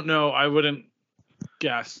 I don't know. I wouldn't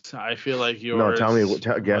guess. I feel like yours. No, tell me.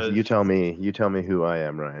 Guess. You tell me. You tell me who I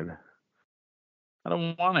am, Ryan. I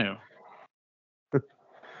don't want to.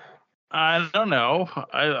 I don't know.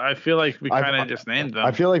 I feel like we kind of just named them.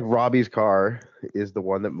 I feel like Robbie's car is the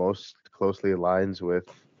one that most closely aligns with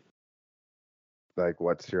like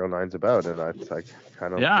what Serial 9's about, and I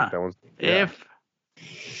kind of think that one's. Yeah.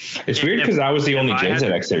 It's weird because I was the only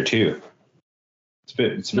JZX there too. It's a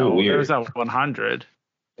bit weird. There was that 100.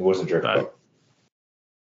 It wasn't drifting. It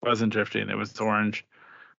wasn't drifting. It was orange,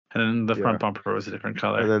 and then the front bumper was a different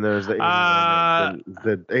color. And then there's the 81.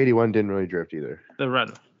 The 81 didn't really drift either. The red.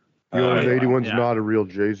 The 81's not a real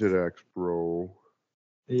JZX, bro.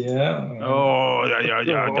 Yeah.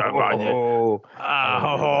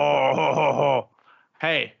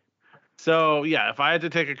 Hey. So yeah, if I had to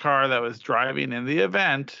take a car that was driving in the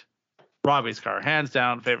event, Robbie's car, hands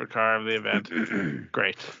down, favorite car of the event.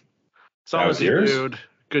 Great. Solid dude,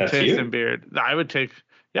 good taste in beard. I would take,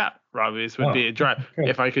 Robbie's would be a drive. Okay.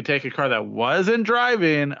 If I could take a car that wasn't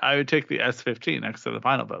driving, I would take the S15 next to the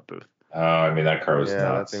Final Bout booth. Oh, I mean that car was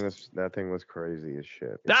nuts. That thing was crazy as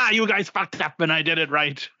shit. You guys fucked up and I did it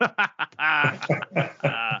right. I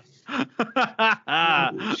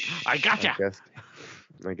gotcha.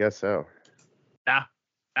 I guess so. Yeah.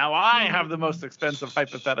 Now I have the most expensive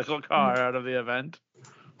hypothetical car out of the event.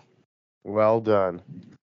 Well done.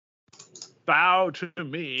 Bow to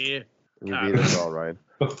me. You beat us all right.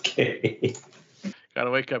 Okay.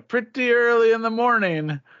 Gotta wake up pretty early in the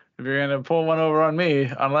morning if you're gonna pull one over on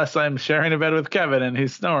me. Unless I'm sharing a bed with Kevin and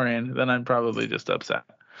he's snoring, then I'm probably just upset.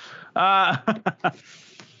 Well, that's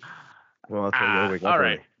what you'll wake up. All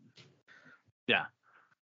right. Yeah.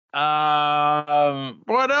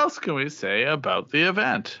 What else can we say about the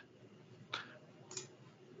event?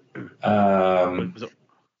 I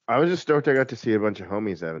was just stoked I got to see a bunch of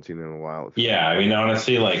homies I haven't seen in a while. Yeah, I mean,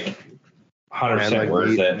 honestly, like 100%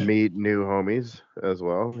 worth it. Meet new homies as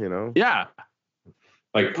well, you know? Yeah.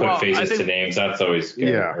 Like put faces to names. That's always good.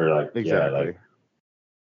 Yeah, or like, exactly.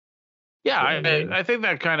 I think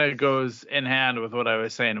that kind of goes in hand with what I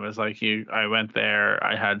was saying. It was like I went there,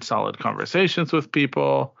 I had solid conversations with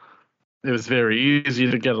people. It was very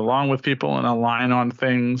easy to get along with people and align on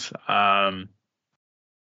things. I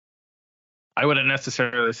wouldn't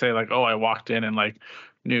necessarily say like, I walked in and like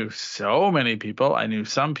knew so many people. I knew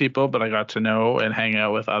some people, but I got to know and hang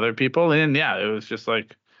out with other people. And it was just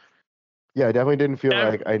like. Yeah, I definitely didn't feel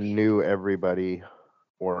like I knew everybody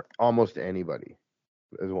or almost anybody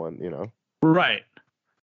as one, you know? Right.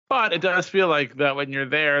 But it does feel like that when you're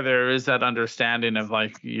there is that understanding of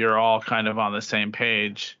like you're all kind of on the same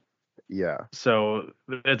page. Yeah. So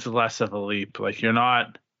it's less of a leap. Like you're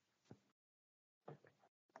not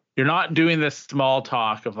doing this small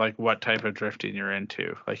talk of like what type of drifting you're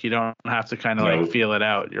into. Like you don't have to kind of like feel it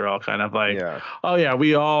out. You're all kind of like, oh yeah,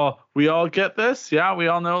 we all get this. Yeah, we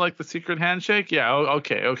all know like the secret handshake. Yeah,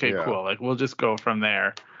 okay, cool. Like we'll just go from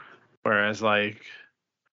there. Whereas like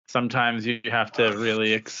sometimes you have to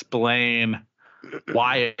really explain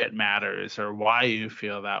why it matters or why you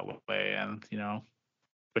feel that way. And,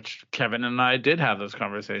 which Kevin and I did have those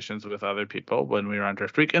conversations with other people when we were on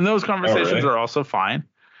Drift Week. And those conversations are also fine.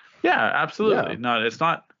 Yeah, absolutely. Yeah. No, it's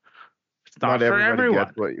not Not for everybody everyone.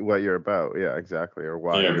 gets what you're about. Yeah, exactly. Or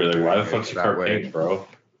why. Yeah, but like, why the fuck's your car pink, bro?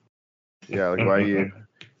 Yeah, like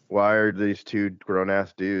why are these two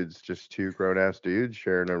grown-ass dudes just two grown-ass dudes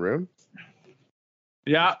sharing a room?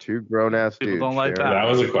 Yeah. Just two grown-ass dudes. People don't like that. That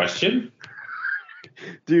was a question?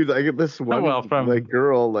 Dude, like this one from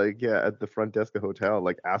girl, like, at the front desk of the hotel,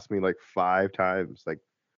 like asked me like 5 times, like,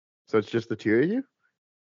 so it's just the two of you?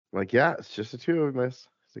 I'm like, yeah, it's just the two of us.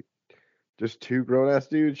 It's like just two grown-ass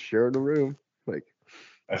dudes sharing a room. Like,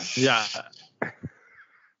 yeah.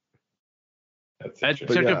 It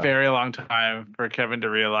took a very long time for Kevin to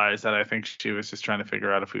realize that I think she was just trying to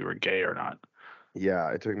figure out if we were gay or not. Yeah,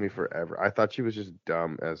 it took me forever. I thought she was just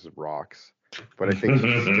dumb as rocks, but I think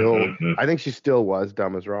she still was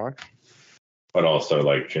dumb as rocks. But also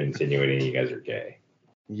like insinuating you guys are gay.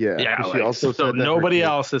 Yeah. Yeah. She also so said that nobody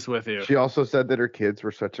else is with you. She also said that her kids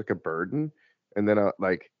were such like a burden, and then and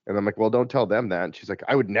I'm like, well, don't tell them that. And she's like,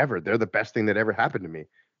 I would never. They're the best thing that ever happened to me.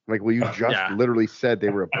 I'm like, well, you just literally said they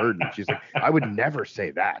were a burden. She's like, I would never say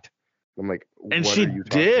that. I'm like, and she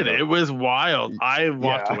did. It was wild. I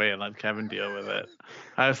walked away and let Kevin deal with it.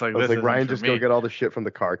 I was like, Ryan, just go get all the shit from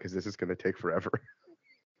the car because this is going to take forever.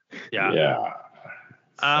 Yeah.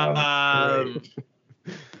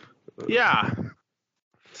 Yeah.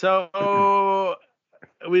 So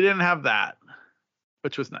we didn't have that,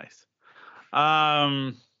 which was nice.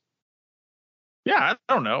 Yeah, I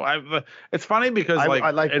don't know. It's funny because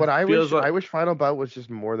I wish Final Bout was just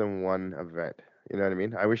more than one event. You know what I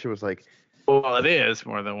mean? I wish it was like. Well, it is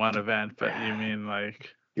more than one event, but you mean like.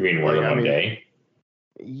 You mean more than one day?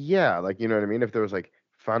 Yeah, like, you know what I mean? If there was like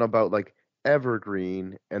Final Bout like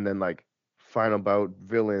Evergreen and then like Final Bout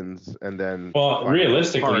Villains and then. Well,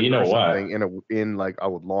 realistically, you know what? In like a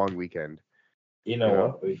long weekend. You know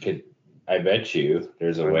what? We could. I bet you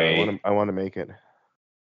there's a way. I want to make it.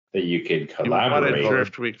 That you could collaborate.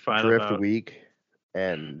 Drift Week Final Bout. Drift Week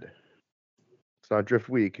End. It's not Drift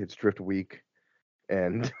Week. It's Drift Week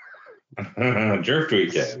End. Drift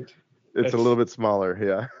Weekend. It's a little bit smaller,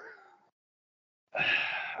 yeah.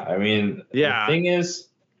 I mean, the thing is,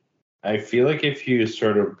 I feel like if you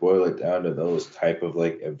sort of boil it down to those type of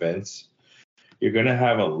like events, you're gonna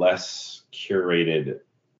have a less curated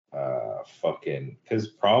because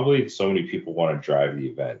probably so many people want to drive the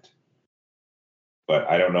event. But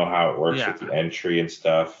I don't know how it works with the entry and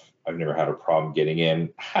stuff. I've never had a problem getting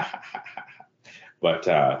in. But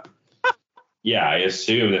I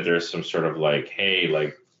assume that there's some sort of like, hey,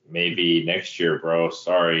 like maybe next year, bro,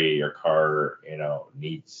 sorry, your car,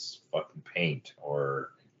 needs fucking paint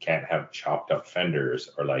or can't have chopped up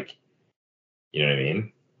fenders or like, you know what I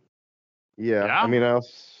mean? Yeah. I mean, I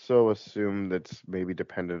also assume that's maybe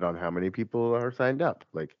dependent on how many people are signed up.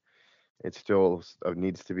 Like, it still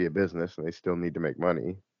needs to be a business and they still need to make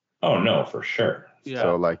money. Oh, no, for sure. Yeah.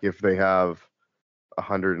 So, like, if they have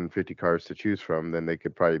 150 cars to choose from, then they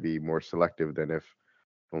could probably be more selective than if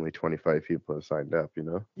only 25 people have signed up,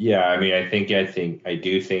 Yeah, I mean, I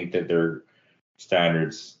do think that their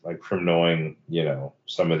standards, like from knowing,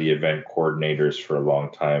 some of the event coordinators for a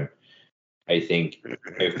long time, I think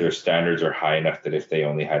if their standards are high enough that if they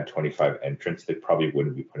only had 25 entrants, they probably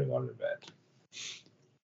wouldn't be putting on an event.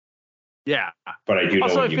 Yeah. But I do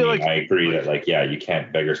know what you mean. I agree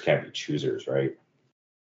that beggars can't be choosers, right?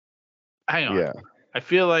 Hang on. Yeah. I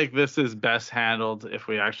feel like this is best handled if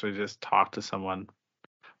we actually just talk to someone.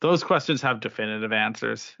 Those questions have definitive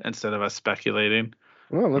answers instead of us speculating.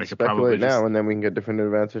 Well, let's speculate now and then we can get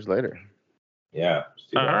definitive answers later. Yeah.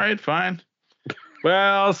 All right, fine.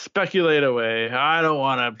 Well, speculate away. I don't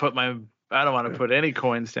want to put any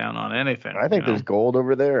coins down on anything. I think there's gold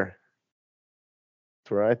over there.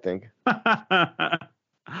 That's where I think.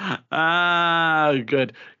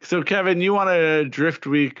 Good. So, Kevin, you want a Drift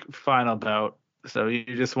Week Final Bout. So you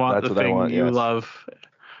just want the thing you love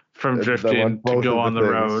from drifting to go on the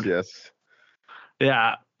road. Yes.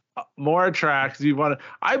 Yeah. More tracks you want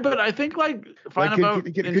to. But I think like Final Bout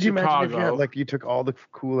in could you Chicago. Imagine if you took all the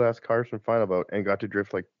cool ass cars from Final Bout and got to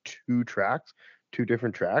drift like two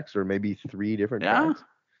different tracks, or maybe 3 different tracks.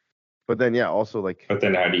 But then also like. But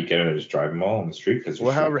then how do you get them to just drive them all on the street? Because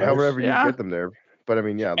however you get them there. But I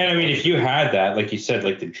mean, yeah. And I mean, if you had that, like you said,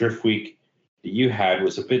 like the Drift Week that you had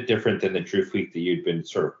was a bit different than the Drift Week that you'd been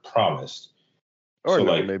sort of promised. Or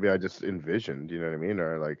so maybe I just envisioned, you know what I mean?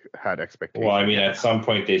 Or like had expectations. Well, I mean, at some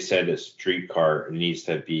point they said a streetcar needs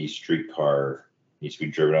to be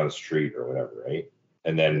driven on the street or whatever, right?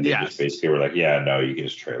 And then they just basically were like, yeah, no, you can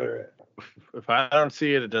just trailer it. If I don't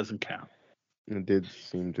see it, it doesn't count. It did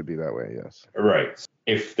seem to be that way, yes. Right.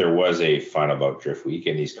 If there was a Final Bout Drift Week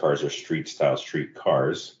and these cars are street-style street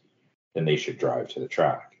cars, then they should drive to the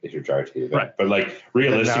track. They should drive to the event. Right. But like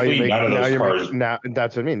realistically, none of those cars. Now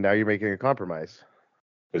that's what I mean. Now you're making a compromise.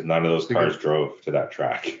 Because none of those cars drove to that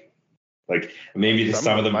track. Like maybe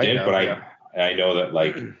some of them did, but I know that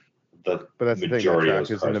like the majority of those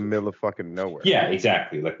cars is in the middle of fucking nowhere. Yeah,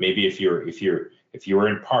 exactly. Like maybe if you were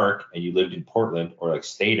in Park and you lived in Portland or like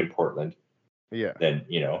stayed in Portland, yeah, then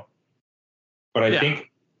But I think,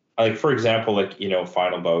 like for example, like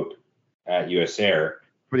Final Bout at US Air.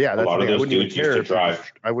 But yeah, that's a lot of those dudes used to drive.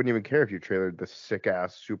 I wouldn't even care if you trailered the sick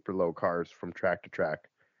ass super low cars from track to track.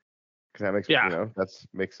 Because that makes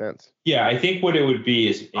makes sense. Yeah, I think what it would be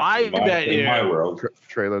is in my world,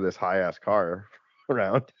 trailer this high ass car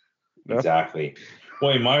around. No? Exactly.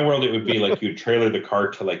 Well, in my world, it would be like you'd trailer the car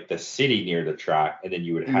to like the city near the track, and then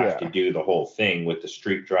you would have to do the whole thing with the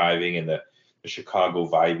street driving and the Chicago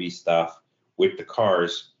vibey stuff with the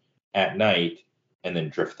cars at night, and then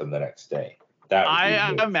drift them the next day. That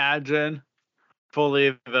would I imagine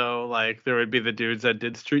fully though, like there would be the dudes that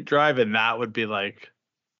did street drive, and that would be like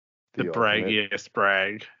the braggiest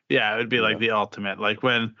brag. Yeah, it would be like the ultimate. Like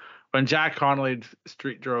when Jack Connolly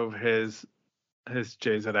street drove his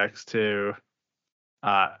JZX to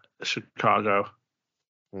Chicago,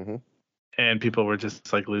 and people were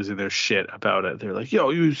just like losing their shit about it. They're like,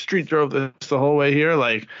 "Yo, you street drove this the whole way here!"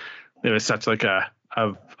 Like it was such like a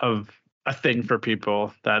thing for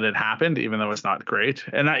people that it happened, even though it's not great.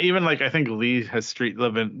 And I think Lee has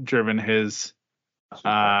driven his.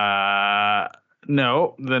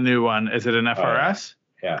 No, the new one. Is it an FRS?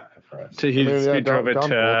 Yeah, FRS. So he street drove it to.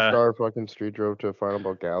 Star fucking street drove to Final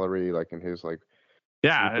Bout Gallery, like in his like.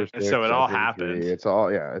 Yeah, so it all happened. It's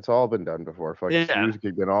all been done before. Fucking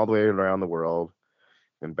Stu's been all the way around the world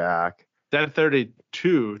and back. That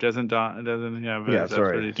 32 doesn't have. Yeah,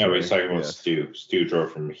 sorry. No, he's talking about Stu. Stu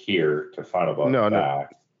drove from here to Final Bout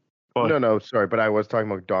back. No, sorry, but I was talking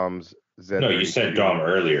about Dom's Z32. No, you said Dom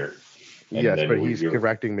earlier. Yes, but he's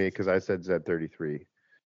correcting me because I said Z33.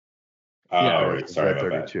 Right. Sorry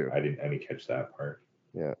about that. I didn't catch that part.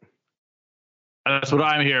 Yeah. That's what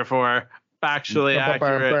I'm here for. Factually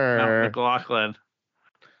accurate. McLaughlin.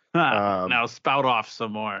 Now spout off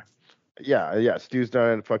some more. Yeah. Stu's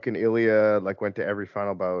done fucking Ilya, like went to every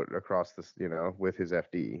Final Bout across this, with his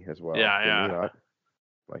FD as well. Yeah.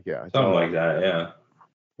 Something like that,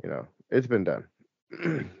 yeah. It's been done.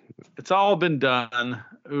 It's all been done.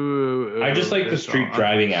 Ooh, I just like the street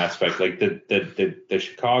driving aspect, like the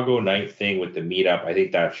Chicago night thing with the meetup. I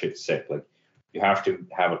think that shit's sick. Like you have to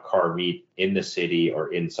have a car meet in the city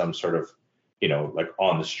or in some sort of, like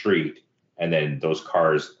on the street, and then those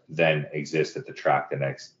cars then exist at the track the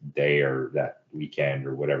next day or that weekend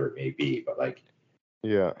or whatever it may be. But like,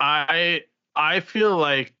 yeah, I feel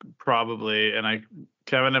like probably, and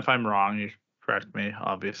Kevin, if I'm wrong, you correct me.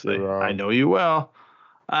 Obviously, I know you will.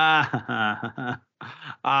 Do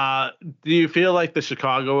you feel like the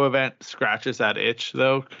Chicago event scratches that itch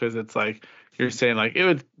though? Because it's like you're saying like it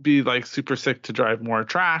would be like super sick to drive more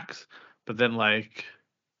tracks, but then like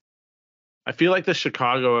I feel like the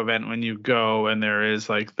Chicago event when you go and there is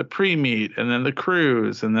like the pre-meet and then the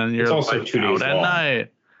cruise and then you're it's also like 2 days out at long.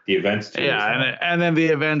 night. The event's 2 days long. And then the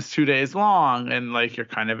event's 2 days long and like you're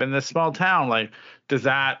kind of in this small town. Like, does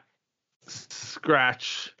that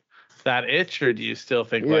scratch that itch, or do you still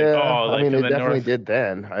think like, I mean, it definitely did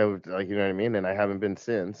then. I would like, you know what I mean, and I haven't been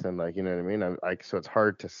since, and like, you know what I mean. I'm like, so it's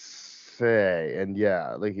hard to say, and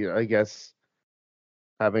like, I guess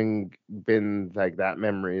having been like that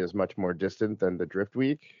memory is much more distant than the Drift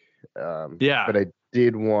Week. But I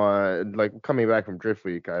did want, like, coming back from Drift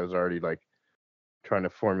Week, I was already like trying to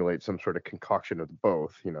formulate some sort of concoction of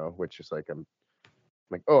both, which is like I'm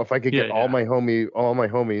like, if I could get all my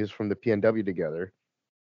homies from the PNW together.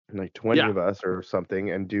 Like 20 of us or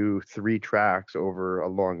something, and do 3 tracks over a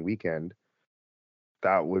long weekend,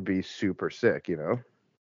 that would be super sick,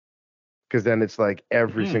 because then it's like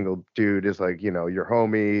every single dude is like, your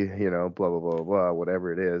homie, blah blah blah blah,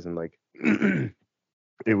 whatever it is, and like it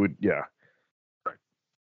would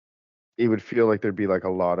it would feel like there'd be like a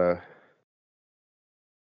lot of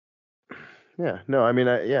I mean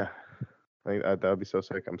that would be so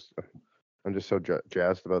sick. I'm just so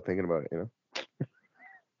jazzed about thinking about it,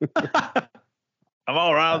 I'm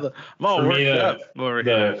all around. I'm all worked up over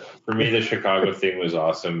here. For me, the Chicago thing was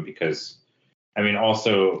awesome because, I mean,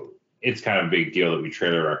 also it's kind of a big deal that we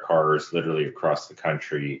trailer our cars literally across the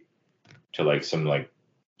country to like some like,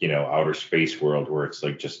 outer space world where it's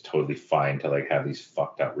like just totally fine to like have these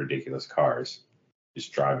fucked up ridiculous cars,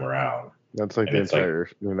 just drive them around. That's like And the it's like, entire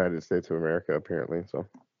United States of America, apparently. So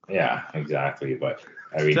yeah, exactly. But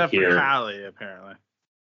I mean, Except here, for Cali, apparently.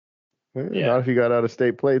 Yeah. Not if you got out of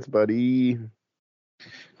state plates, buddy.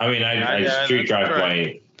 I mean, I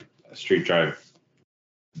street drive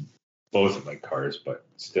both of my cars, but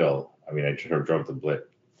still, I mean, I drove the Blit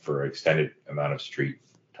for an extended amount of street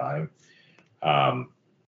time.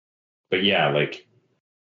 But yeah, like,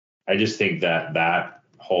 I just think that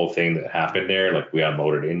whole thing that happened there, like we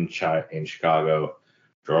unloaded in Chicago,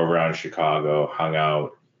 drove around Chicago, hung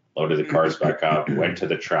out, loaded the cars back up, went to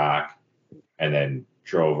the track, and then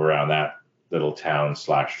drove around that little town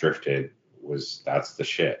 / drifted. That's the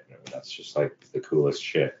shit. I mean, that's just like the coolest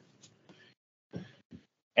shit.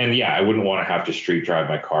 And yeah, I wouldn't want to have to street drive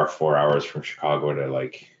my car 4 hours from Chicago to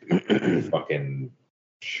like fucking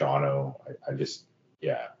Shawano. I just,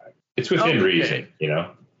 yeah, it's within reason, you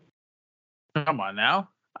know? Come on now.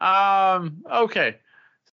 Okay.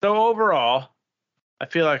 So overall, I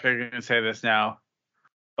feel like I can say this now.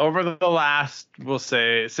 Over the last, we'll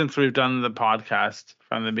say, since we've done the podcast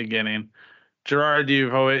from the beginning, Gerard,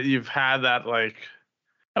 you've had that like,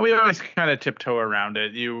 and we always kind of tiptoe around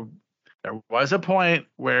it. There was a point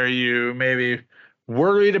where you maybe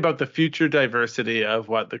worried about the future diversity of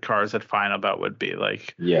what the cars at Final Bout would be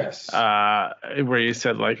like. Yes. Where you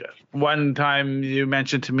said like one time you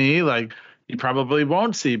mentioned to me like you probably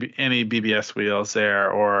won't see any BBS wheels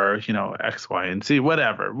there, or X, Y, and Z,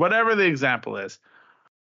 whatever the example is.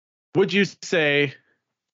 Would you say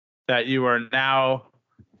that you are now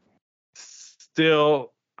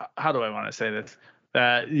still? How do I want to say this?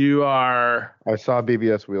 That you are. I saw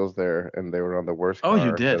BBS wheels there, and they were on the worst car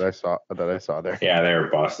you did? that I saw there. Yeah, they were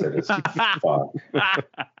busted as fuck.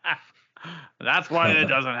 That's why it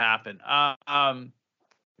doesn't happen.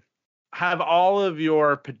 Have all of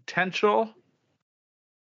your potential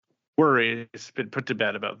worries been put to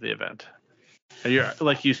bed about the event? You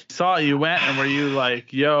went, and were you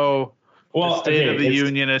like, yo, the State of the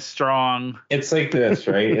Union is strong? It's like this,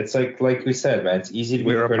 right? It's like we said, man. It's easy to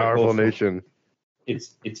be We're critical. a powerful nation.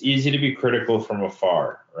 It's easy to be critical from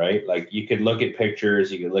afar, right? Like you could look at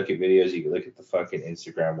pictures, you could look at videos, you could look at the fucking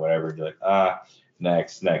Instagram, whatever, and you're like,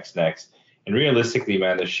 next. And realistically,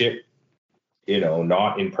 man, the shit,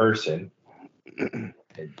 not in person,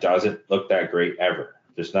 it doesn't look that great ever.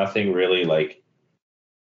 There's nothing really like,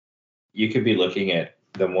 you could be looking at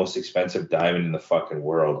the most expensive diamond in the fucking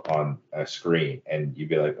world on a screen and you'd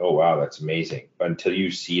be like, oh wow, that's amazing. But until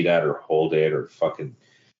you see that or hold it or fucking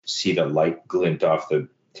see the light glint off the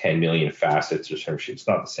 10 million facets or some shit, it's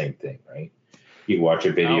not the same thing, right? You can watch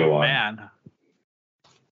a video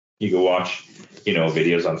you can watch,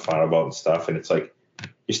 videos on Final Bout and stuff, and it's like,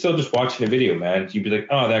 you're still just watching a video, man. You'd be like,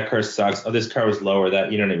 oh, that car sucks. Oh, this car was lower,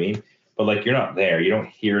 that, you know what I mean? But like, you're not there. You don't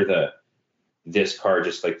hear this car,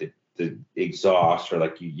 just like the exhaust, or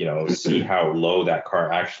like, you see how low that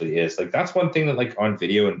car actually is. Like, that's one thing that like on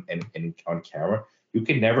video and on camera, you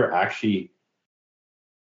can never actually,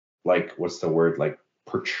 like, what's the word? Like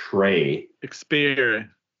portray.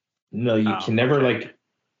 Experience. No, you can never like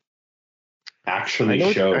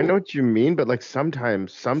actually show. I know what you mean, but like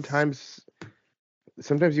sometimes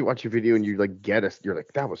you watch a video and you like you're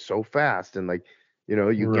like, that was so fast, and like,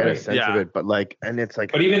 you get a sense of it, but like, and it's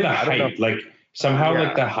like, but even the height, like somehow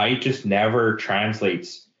like the height just never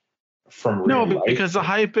translates from real life. Because the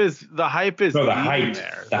hype is no, the height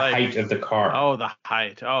there. The height of the car. Oh, the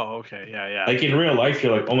height. Oh, okay. Yeah. Like in real life,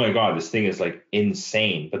 you're like, oh my god, this thing is like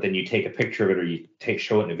insane. But then you take a picture of it or you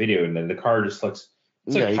show it in a video, and then the car just looks,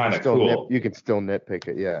 it's like kind of cool. You can still nitpick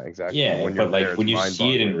it. Yeah, exactly. Yeah, but like when you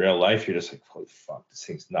see it in real life, you're just like, holy fuck, this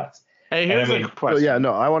thing's nuts. Hey, here's a question. So yeah,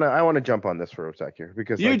 no, I want to jump on this for a sec here,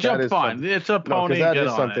 because you jump on. It's a pony. That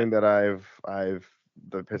is something that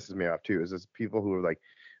that pisses me off too. Is people who are like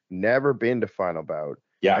never been to Final Bout,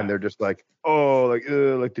 and they're just like, oh, like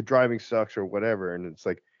the driving sucks or whatever, and it's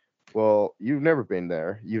like, well, you've never been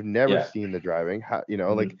there, you've never seen the driving. How,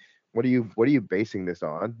 like, what are you basing this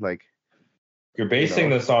on? Like, you're basing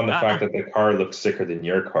this on the fact that the car looks sicker than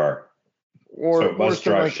your car, so it must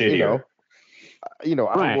drive shittier.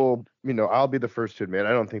 I will, I'll be the first to admit,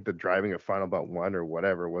 I don't think the driving of Final Bout 1 or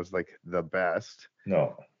whatever was like the best.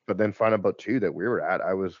 No. But then Final Bout 2 that we were at,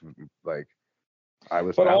 I was like, that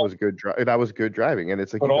was good driving, and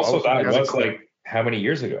it's like. But also that was like how many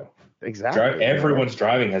years ago? Exactly. Everyone's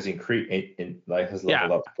driving has increased, has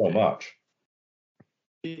leveled up so much.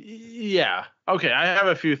 Yeah. Okay. I have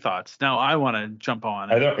a few thoughts. Now I want to jump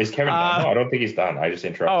on. Is Kevin done? No, I don't think he's done. I just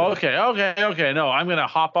interrupted. Oh, okay. No, I'm gonna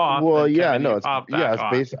hop off. Well, yeah, no, it's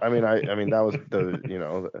based. I mean, that was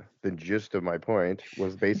the the gist of my point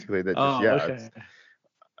was basically that just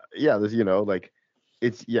there's like,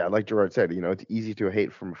 it's like Gerard said, it's easy to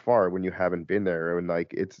hate from afar when you haven't been there, and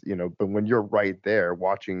like it's but when you're right there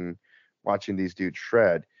watching these dudes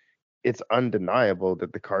shred, it's undeniable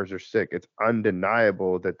that the cars are sick. It's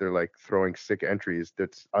undeniable that they're like throwing sick entries.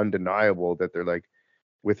 That's undeniable that they're like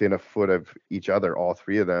within a foot of each other, all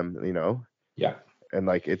three of them, Yeah. And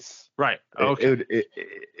like it's right. Okay.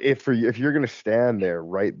 If you're gonna stand there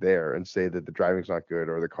right there and say that the driving's not good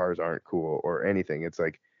or the cars aren't cool or anything, it's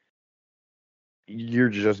like you're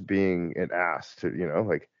just being an ass to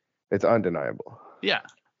like it's undeniable. Yeah.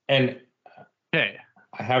 And okay,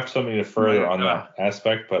 I have something to further on that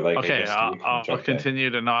aspect, but like okay, I guess I'll continue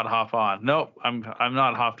to not hop on. Nope, I'm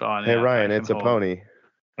not hopped on. Hey yet. Ryan, it's a pony.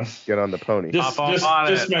 Get on the pony. just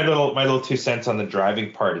my little 2 cents on the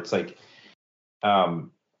driving part. It's like, I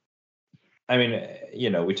mean,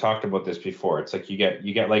 we talked about this before. It's like you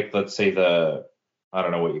get like, let's say I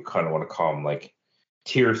don't know what you kind of want to call them, like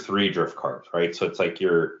tier 3 drift cars, right? So it's like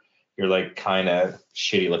you're like kind of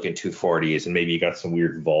shitty looking 240s, and maybe you got some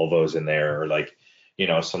weird Volvos in there, or like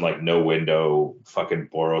some like no window fucking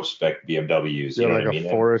Boro spec BMWs. You know like what I mean? A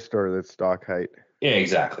Forester that's stock height. Yeah,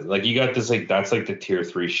 exactly. Like you got this, like that's like the tier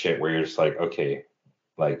 3 shit where you're just like, okay,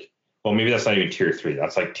 like, well, maybe that's not even tier 3.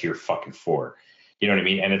 That's like tier fucking 4. You know what I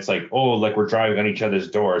mean? And it's like, oh, like we're driving on each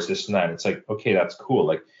other's doors, this and that. It's like, okay, that's cool.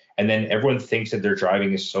 Like, and then everyone thinks that their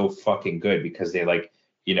driving is so fucking good because they like,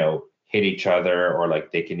 hit each other, or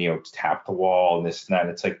like they can, tap the wall and this and that.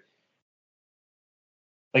 And it's like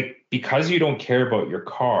because you don't care about your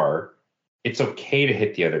car, it's okay to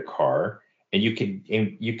hit the other car, and you could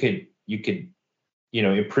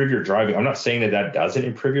improve your driving. I'm not saying that doesn't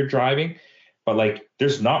improve your driving, but like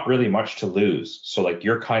there's not really much to lose. So like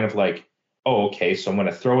you're kind of like, oh, okay, so I'm going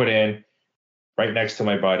to throw it in right next to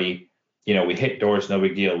my buddy. We hit doors, no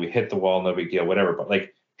big deal. We hit the wall, no big deal, whatever. But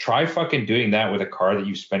like try fucking doing that with a car that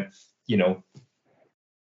you spent,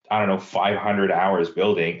 I don't know, 500 hours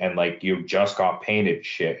building, and like you just got painted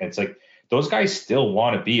shit. And it's like those guys still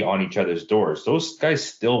want to be on each other's doors. Those guys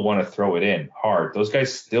still want to throw it in hard. Those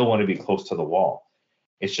guys still want to be close to the wall.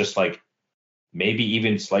 It's just like maybe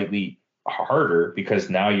even slightly harder because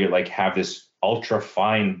now you like have this ultra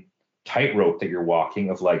fine tightrope that you're walking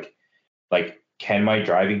of like can my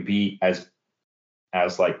driving be as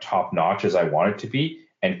like top notch as I want it to be,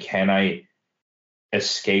 and can I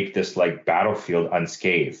escape this like battlefield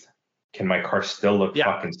unscathed? Can my car still look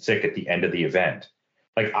fucking sick at the end of the event?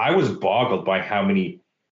 Like I was boggled by how many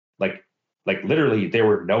like literally there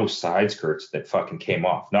were no side skirts that fucking came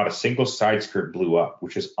off. Not a single side skirt blew up,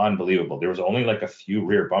 which is unbelievable. There was only like a few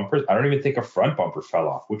rear bumpers. I don't even think a front bumper fell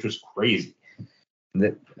off, which was crazy.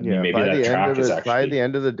 By the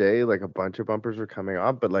end of the day, like a bunch of bumpers were coming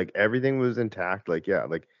off, but like everything was intact. Like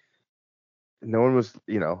like no one was,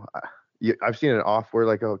 I've seen it off where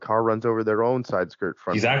like a car runs over their own side skirt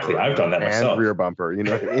front. Exactly, I've done that myself. And rear bumper, you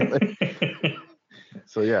know what I mean?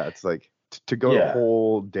 So yeah, it's like to go the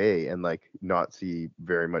whole day and like not see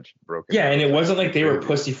very much broken. Yeah, and it wasn't like they were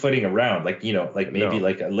pussyfooting around. Like like maybe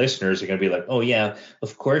like listeners are gonna be like, oh yeah,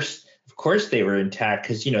 of course they were intact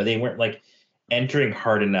because they weren't like entering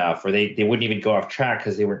hard enough, or they wouldn't even go off track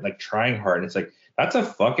because they weren't like trying hard. And it's like that's a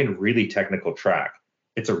fucking really technical track.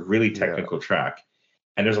 It's a really technical track,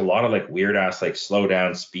 and there's a lot of like weird ass like slow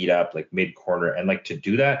down, speed up, like mid corner, and like to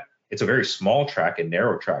do that, it's a very small track and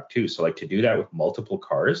narrow track too. So like to do that with multiple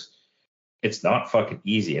cars, it's not fucking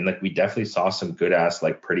easy. And like we definitely saw some good ass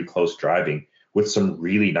like pretty close driving with some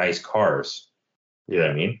really nice cars. You know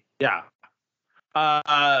what I mean? Yeah.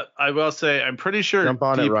 I will say I'm pretty sure jump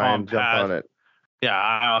on it, Ryan. Jump on it.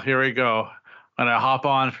 Yeah, here we go. I'm gonna hop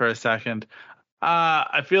on for a second.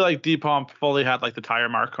 I feel like Depomp fully had like the tire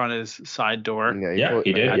mark on his side door. Yeah,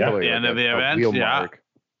 he did. At the end of the event. Wheel mark.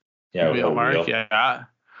 Wheel mark. Yeah.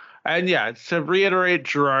 And yeah, to reiterate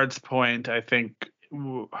Gerard's point, I think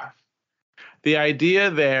the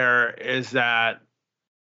idea there is that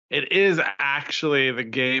it is actually the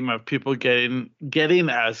game of people getting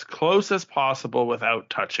as close as possible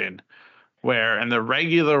without touching. Where in the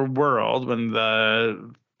regular world, when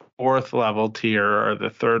the 4th level tier or the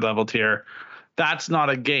 3rd level tier, that's not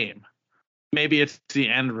a game. Maybe it's the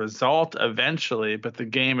end result eventually, but the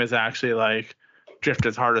game is actually like drift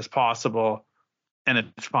as hard as possible, and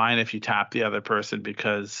it's fine if you tap the other person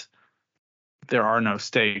because there are no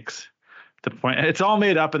stakes. The point, it's all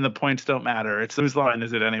made up and the points don't matter. It's whose line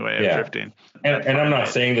is it anyway of drifting. And I'm not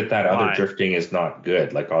saying that other drifting is not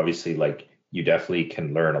good. Like obviously, like you definitely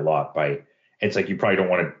can learn a lot by. It's like you probably don't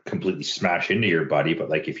want to completely smash into your buddy,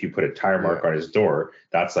 but like if you put a tire mark on his door,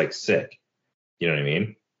 that's like sick. You know what I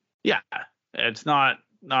mean? Yeah, it's not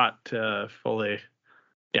fully.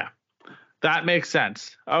 Yeah, that makes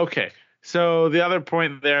sense. Okay, So the other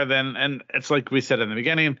point there then, and it's like we said in the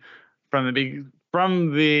beginning, from the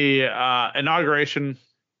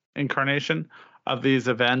incarnation of these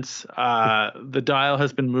events, the dial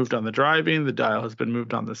has been moved on the driving, the dial has been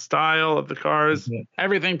moved on the style of the cars. Mhm.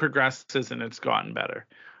 Everything progresses and it's gotten better.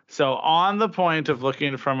 So on the point of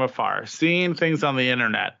looking from afar, seeing things on the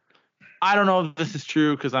internet, I don't know if this is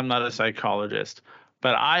true because I'm not a psychologist,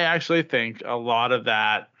 but I actually think a lot of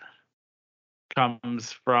that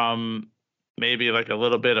comes from maybe like a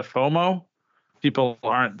little bit of FOMO. People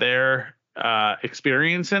aren't there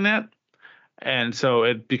experiencing it. And so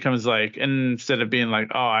it becomes like, instead of being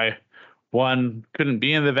like, oh, I couldn't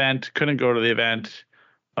be in the event, couldn't go to the event,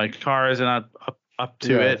 my car isn't up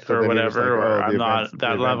to it so or then you're just whatever, like, or oh, I'm not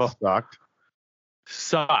that level.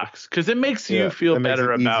 Sucks because it makes you feel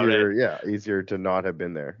better about it. Yeah, easier to not have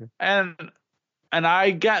been there. And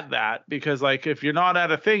I get that because like if you're not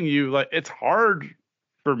at a thing, it's hard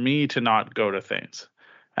for me to not go to things.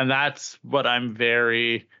 And that's what I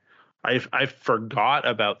forgot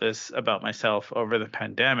about this about myself over the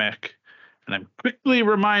pandemic, and I'm quickly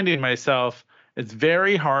reminding myself it's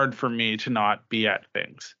very hard for me to not be at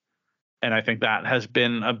things. And I think that has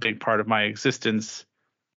been a big part of my existence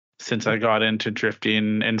since I got into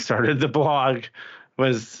drifting and started the blog,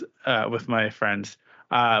 was with my friends,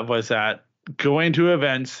 was that going to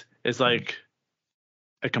events is like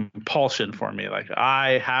a compulsion for me. Like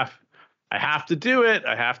I have to do it.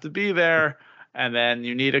 I have to be there. And then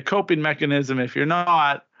you need a coping mechanism if you're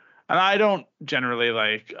not. And I don't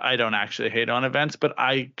actually hate on events, but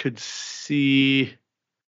I could see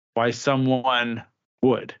why someone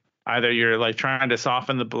would. Either you're like trying to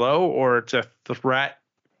soften the blow or it's a threat.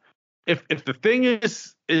 If the thing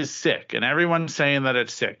is sick and everyone's saying that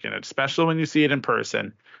it's sick and it's special when you see it in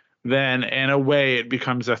person, then in a way it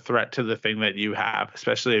becomes a threat to the thing that you have,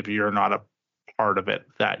 especially if you're not a part of it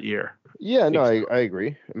that year. Yeah, no, I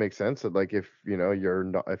agree. It makes sense that like if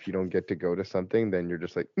if you don't get to go to something, then you're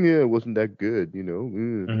just like, yeah, it wasn't that good,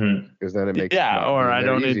 because then it makes or I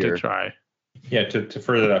don't easier. need to try. Yeah, to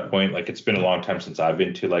further that point, like it's been a long time since I've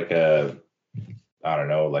been to like I don't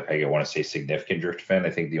know, like I want to say significant drift event.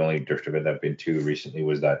 I think the only drift event I've been to recently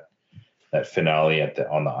was that finale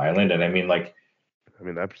on the island. And I mean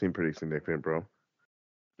that seemed pretty significant, bro.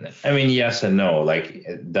 I mean, yes and no. Like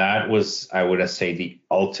that was, I would say, the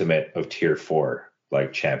ultimate of tier 4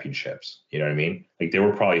 like championships. You know what I mean? Like there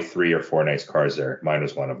were probably 3 or 4 nice cars there. Mine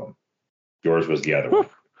was one of them. Yours was the other one.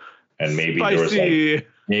 And maybe Spicy. there was like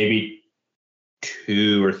maybe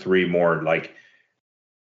 2 or 3 more like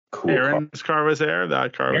cool. Aaron's car was there.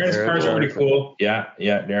 That car. Aaron's car is pretty cool. Yeah,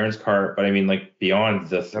 Aaron's car. But I mean, like beyond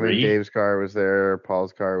the 3. I mean, Dave's car was there.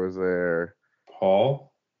 Paul's car was there. Paul.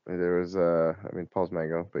 There was Paul's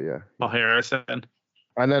Mango, but yeah. Paul Harrison.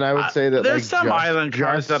 And then I would say that there's some island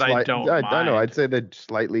cars that I don't mind. I know. I'd say that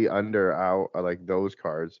slightly under like those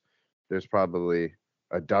cars, there's probably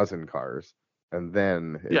a dozen cars, and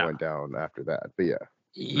then it went down after that. But yeah.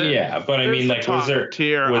 Yeah, but I mean, like,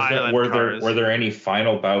 were there any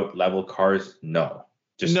final bout level cars? No,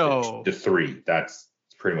 just the 3. That's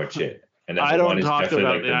pretty much it. And then I don't talk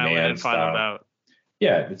about the island and final bout.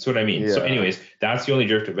 Yeah, that's what I mean. Yeah. So anyways, that's the only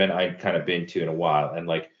drift event I'd kind of been to in a while. And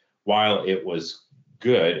like, while it was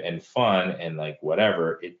good and fun and like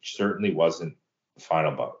whatever, it certainly wasn't the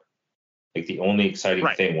final bout. Like the only exciting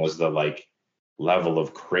thing was the like level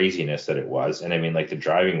of craziness that it was. And I mean, like the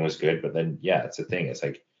driving was good, but then it's the thing. It's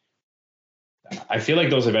like, I feel like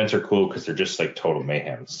those events are cool because they're just like total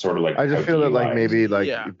mayhem. It's sort of like, I just feel that like maybe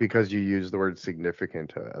like because you used the word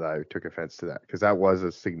significant, I took offense to that because that was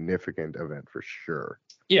a significant event for sure.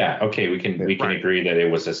 Yeah. Okay. We can agree that it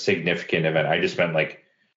was a significant event. I just meant like,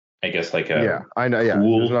 I guess like a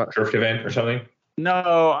cool drift event or something.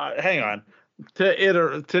 No, hang on.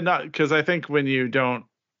 Because I think when you don't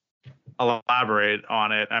elaborate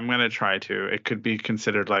on it, I'm gonna try to. It could be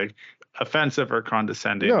considered like offensive or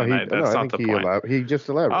condescending. No, that's not the point. He just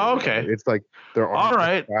elaborated. Oh, okay. It's like there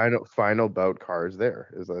are final bout cars there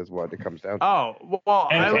is what it comes down to. Oh, well,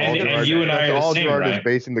 and you and I are the same, right? Is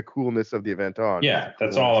basing the coolness of the event on. Yeah,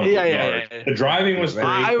 that's all. Yeah. The driving was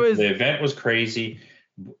great. The event was crazy,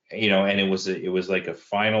 and it was like a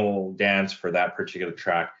final dance for that particular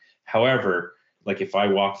track. However, like if I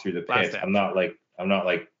walk through the pit, I'm not like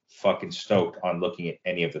fucking stoked on looking at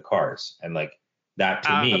any of the cars, and like that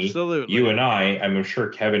to me, absolutely. You and I'm sure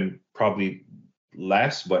Kevin probably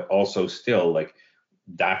less, but also still like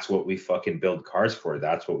that's what we fucking build cars for.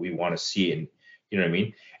 That's what we want to see, and you know what I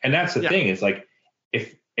mean. And that's the thing. It's like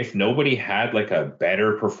if nobody had like a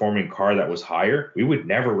better performing car that was higher, we would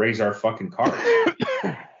never raise our fucking cars.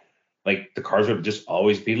 like the cars would just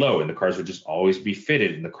always be low and the cars would just always be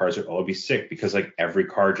fitted and the cars would always be sick because like every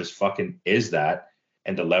car just fucking is that.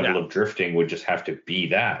 And the level of drifting would just have to be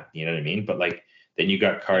that, you know what I mean? But like, then you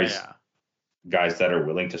got guys that are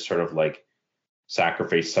willing to sort of like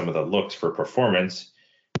sacrifice some of the looks for performance.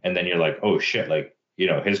 And then you're like, oh shit, like, you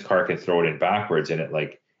know, his car can throw it in backwards and it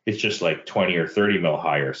like, it's just like 20 or 30 mil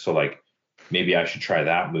higher. So like, maybe I should try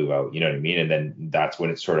that move out, you know what I mean? And then that's when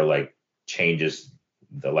it sort of like changes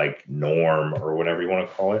the like norm or whatever you want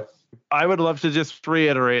to call it. I would love to just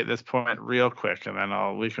reiterate this point real quick, and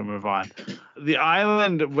then we can move on. The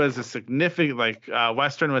island was a significant,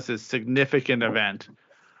 Western was a significant event,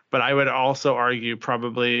 but I would also argue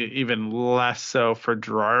probably even less so for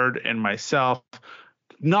Gerard and myself,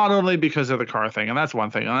 not only because of the car thing, and that's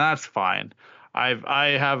one thing, and that's fine.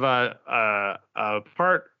 I have a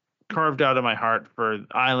part carved out of my heart for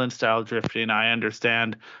island style drifting. I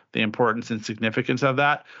understand the importance and significance of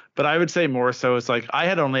that, but I would say more so it's like I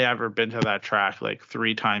had only ever been to that track like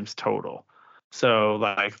 3 times total. So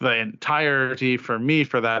like the entirety for me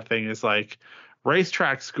for that thing is like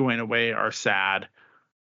racetracks going away are sad.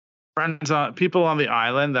 People on the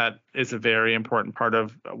island, that is a very important part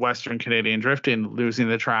of Western Canadian drifting. Losing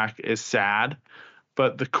the track is sad,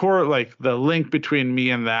 but the core, like the link between me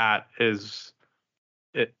and that is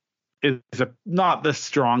not the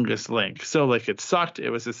strongest link. So like it sucked. It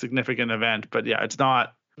was a significant event, but yeah, it's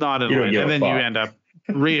not an event. And then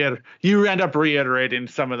you end up reiterating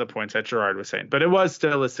some of the points that Gerard was saying. But it was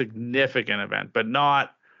still a significant event, but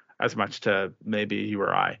not as much to maybe you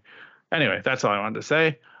or I. Anyway, that's all I wanted to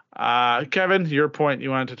say. Kevin, your point you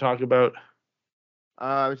wanted to talk about?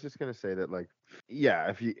 I was just gonna say that, like,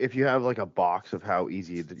 yeah, if you have like a box of how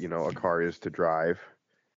easy a car is to drive,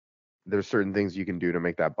 there's certain things you can do to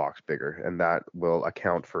make that box bigger, and that will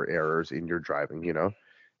account for errors in your driving.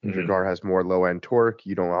 If your car has more low end torque,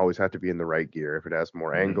 you don't always have to be in the right gear. If it has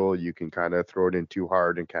more angle, you can kind of throw it in too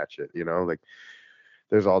hard and catch it. Like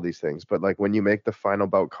there's all these things. But like when you make the final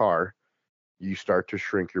Bout car, you start to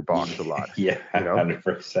shrink your box a lot. Yeah,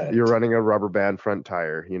 100%. You're running a rubber band front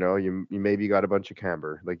tire. You maybe got a bunch of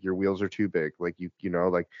camber. Like your wheels are too big. Like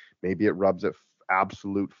like maybe it rubs at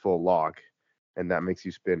absolute full lock, and that makes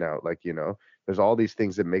you spin out. Like there's all these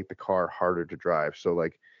things that make the car harder to drive. So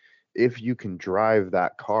like if you can drive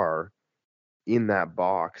that car in that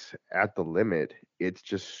box at the limit, it's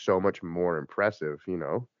just so much more impressive,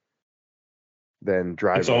 than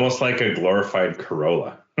driving. It's almost like a glorified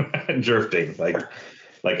Corolla drifting, like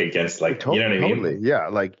against, like, you know what I mean? Totally. Yeah,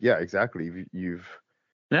 exactly. You've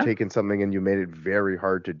taken something and you made it very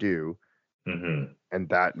hard to do, and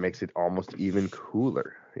that makes it almost even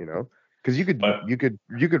cooler, because you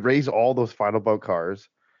could raise all those final Bout cars,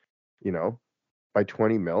 by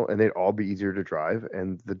 20 mil, and they'd all be easier to drive,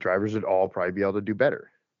 and the drivers would all probably be able to do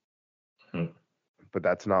better. But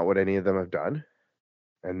that's not what any of them have done,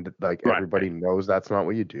 and like everybody knows that's not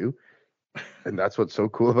what you do, and that's what's so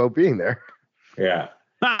cool about being there. Yeah.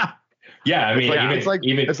 Yeah, I mean, it's like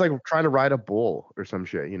trying to ride a bull or some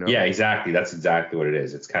shit, Yeah, exactly. That's exactly what it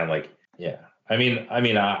is. It's kind of like, yeah. I mean,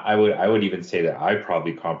 I would even say that I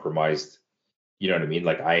probably compromised. You know what I mean?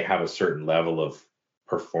 Like I have a certain level of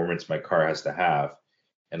performance my car has to have,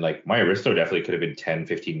 and like my Aristo definitely could have been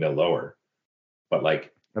 10-15 mil lower, but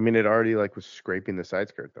like I mean it already like was scraping the side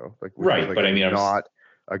skirt though, like right, like but I mean not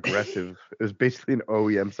aggressive. It was basically an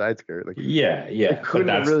OEM side skirt, like it couldn't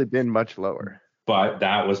have really been much lower, but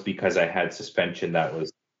that was because I had suspension that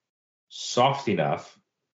was soft enough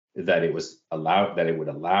that it would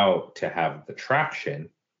allow to have the traction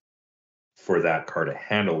for that car to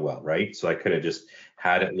handle well, right? So I could have just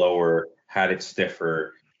had it lower, had it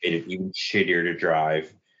stiffer, made it even shittier to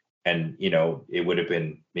drive, and it would have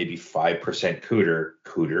been maybe 5% cooler.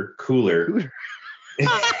 It would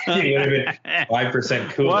have been 5%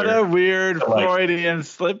 cooler. What a weird Freudian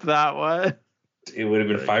slip that was. It would have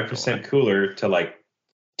been 5% cooler to like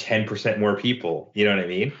 10% more people. You know what I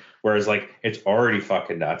mean? Whereas like it's already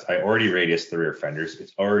fucking nuts. I already radiused the rear fenders.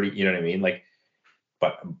 It's already, you know what I mean? Like,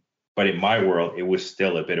 but in my world, it was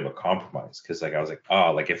still a bit of a compromise because like I was like,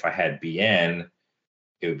 oh, like if I had BN,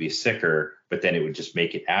 it would be sicker, but then it would just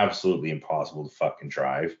make it absolutely impossible to fucking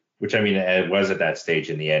drive. Which I mean, it was at that stage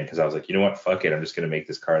in the end because I was like, you know what, fuck it, I'm just gonna make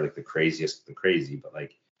this car like the craziest of the crazy. But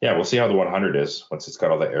like, yeah, we'll see how the 100 is once it's got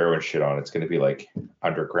all the aero and shit on. It's gonna be like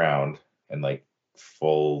underground and like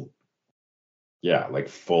full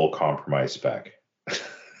compromise spec.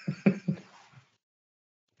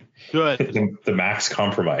 Good. The max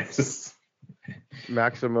compromise.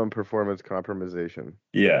 Maximum performance compromisation.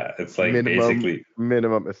 Yeah, it's like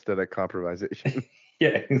minimum aesthetic compromisation.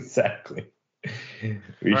 Yeah, exactly.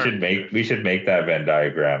 We should make that Venn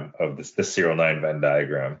diagram of the Serial 9 Venn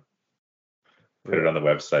diagram. Put it on the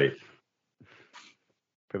website.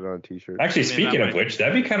 Put it on a t-shirt. Actually, speaking of which,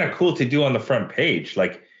 that'd be kind of cool to do on the front page,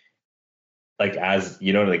 like as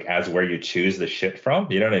you know, like as where you choose the shit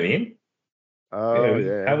from. You know what I mean? Oh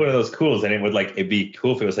yeah. Have one of those cools, and it'd be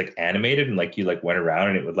cool if it was like animated and like you like went around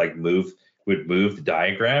and it would like move the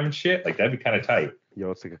diagram and shit. Like that'd be kind of tight.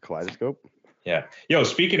 It's like a kaleidoscope. Yeah.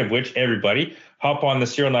 Speaking of which, everybody, hop on the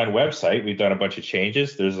Serial 9 website. We've done a bunch of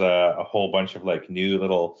changes. There's a whole bunch of like new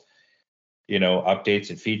little, updates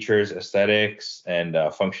and features, aesthetics, and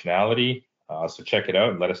functionality. So check it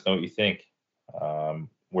out and let us know what you think.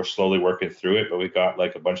 We're slowly working through it, but we've got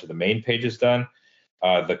like a bunch of the main pages done.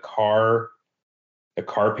 The car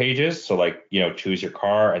pages. So like, choose your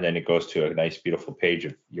car, and then it goes to a nice, beautiful page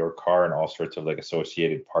of your car and all sorts of like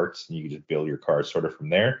associated parts, and you can just build your car sort of from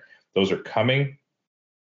there. Those are coming.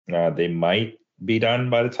 They might be done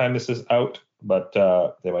by the time this is out, but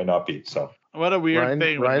they might not be. So what a weird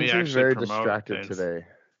thing when Ryan we seems actually very promote distracted things. today.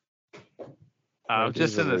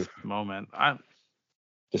 Just in this moment,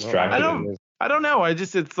 distracted. I don't know.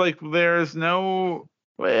 It's like there's no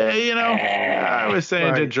way. I was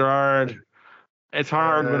saying to Gerard, it's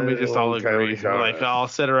hard when we just all agree. Like all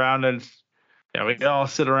sit around and we all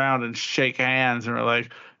sit around and shake hands, and we're like,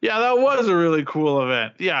 yeah, that was a really cool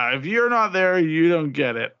event. Yeah, if you're not there, you don't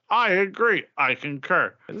get it. I agree. I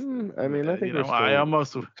concur. I mean, I think we're still I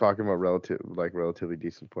almost talking about relatively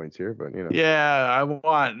decent points here, but Yeah, I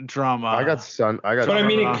want drama. But I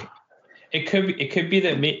mean, it could be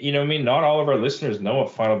that not all of our listeners know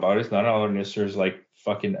what Final Bout is. Not all our listeners like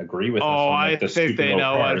fucking agree with us. I think they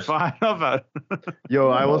know what Final Bout.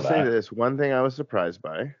 I will say this one thing I was surprised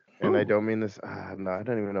by. And I don't mean this. No, I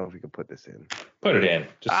don't even know if we can put this in. Put it in.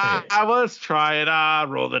 Just say it. Let's try it.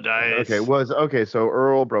 Roll the dice. Okay. So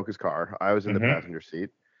Earl broke his car. I was in the passenger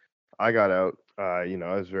seat. I got out. I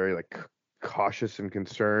was very like cautious and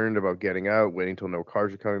concerned about getting out, waiting till no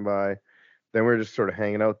cars were coming by. Then we were just sort of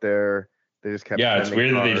hanging out there. They just kept. Yeah, it's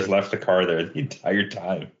weird that they just left the car there the entire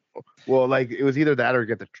time. Well, like it was either that or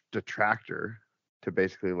get the tractor to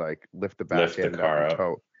basically like lift the back end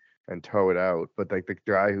up and tow it out. But like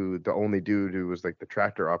the only dude who was like the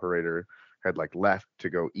tractor operator had like left to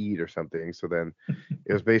go eat or something. So then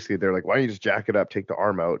it was basically, they're like, why don't you just jack it up, take the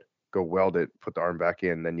arm out, go weld it, put the arm back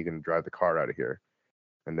in, then you can drive the car out of here.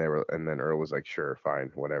 And then Earl was like, sure, fine,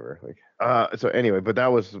 whatever. Like, so anyway, but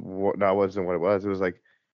that wasn't what it was. It was like,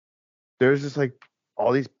 there's just like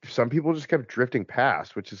some people just kept drifting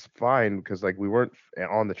past, which is fine because like we weren't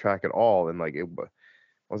on the track at all. And like, it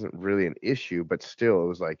wasn't really an issue, but still it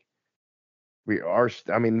was like,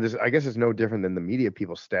 I guess it's no different than the media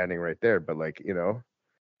people standing right there, but like,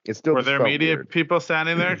 it's still. Were there media people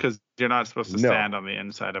standing there? Because you're not supposed to stand on the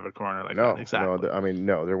inside of a corner like that. Exactly.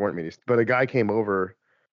 No, there weren't media. But a guy came over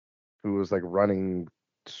who was like running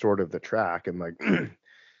sort of the track, and like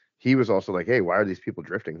he was also like, hey, why are these people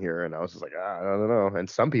drifting here? And I was just like, I don't know. And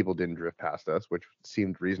some people didn't drift past us, which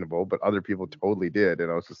seemed reasonable, but other people totally did.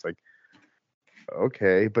 And I was just like,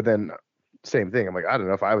 okay. But then same thing. I'm like, I don't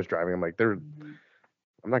know, if I was driving, I'm like, I'm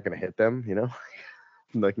not gonna hit them,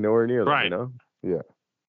 like nowhere near them, right. Yeah.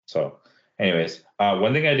 So, anyways,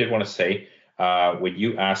 one thing I did want to say, when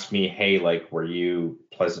you asked me, hey, like, were you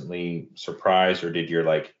pleasantly surprised, or did your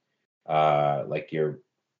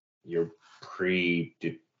your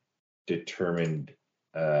predetermined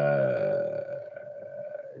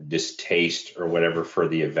distaste or whatever for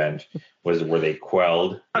the event were they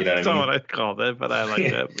quelled? That's not what I called it, but I like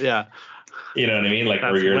it. Yeah. You know what I mean? Like,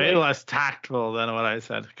 that's way less tactful than what I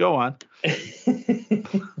said. Go on.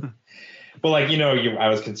 Well, like, I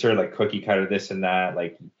was concerned, like, cookie cutter this and that,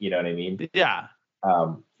 like, you know what I mean? Yeah.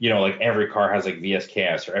 Like every car has like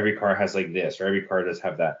VSKS, or every car has like this, or every car does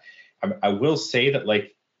have that. I will say that,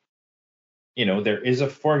 like, there is a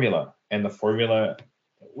formula, and the formula,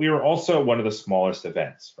 we were also one of the smallest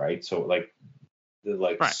events, right? So like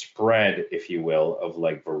the spread, if you will, of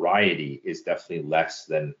like variety is definitely less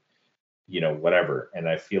than, whatever. And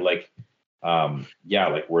I feel like,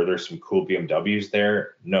 like, were there some cool BMWs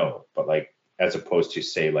there? No, but like, as opposed to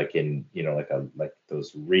say like in, like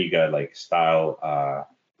those Riga, like style,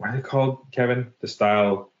 what are they called, Kevin? The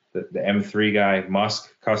style, the M3 guy,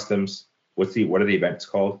 Musk Customs. What are the events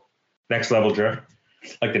called? Next Level Drift.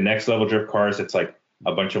 Like the Next Level Drift cars, it's like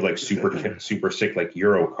a bunch of like super sick like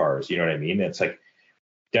Euro cars. You know what I mean? It's like,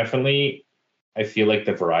 definitely, I feel like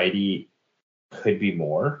the variety could be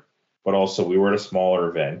more, but also we were at a smaller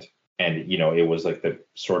event, and it was like the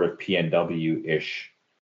sort of PNW-ish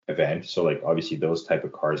event. So like obviously those type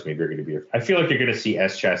of cars maybe are going to be. I feel like you're going to see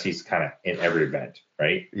S chassis kind of in every event,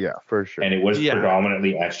 right? Yeah, for sure. And it was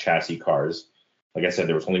predominantly S chassis cars. Like I said,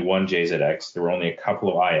 there was only one JZX. There were only a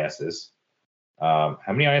couple of ISs. How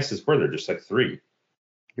many ISs were there? Just like 3.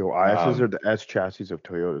 Yo, ISs are the S chassis of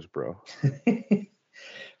Toyotas, bro.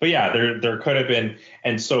 But yeah, there could have been.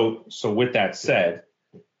 And so with that said,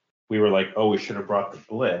 we were like, oh, we should have brought the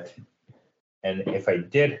Blit. And if I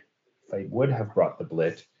would have brought the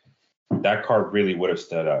Blit, that car really would have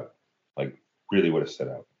stood out. Like, really would have stood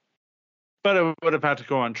out. But it would have had to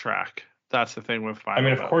go on track. That's the thing with Final. I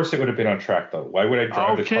mean, of course it would have been on track, though. Why would I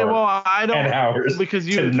drive the car well, I don't, 10 hours because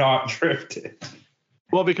to not drift it?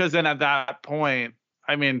 Well, because then at that point,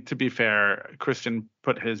 I mean, to be fair, Christian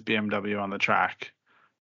put his BMW on the track.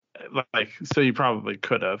 Like, so you probably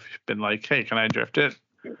could have been like, hey, can I drift it?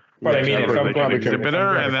 But I mean, if I'm going to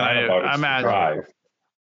exhibitor, and then I imagine drive,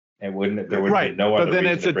 there would have been no other but then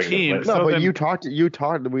reason it's to a bring team. the Blit. No, So but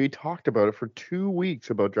then, we talked about it for 2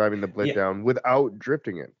 weeks about driving the Blit down without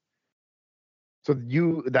drifting it. So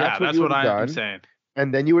that's what I'm saying.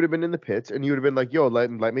 And then you would have been in the pits and you would have been like, yo,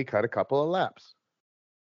 let me cut a couple of laps.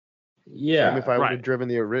 Yeah. If I would have driven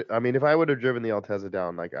if I would have driven the Altezza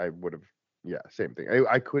down, like I would have, same thing.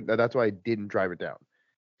 I couldn't. That's why I didn't drive it down.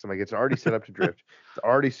 So I'm like, it's already set up to drift. It's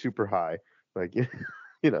already super high. Like,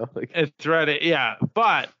 like it's ready. Yeah.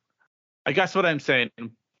 But I guess what I'm saying,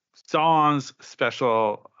 songs,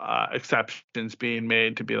 special exceptions being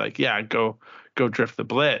made to be like, go drift the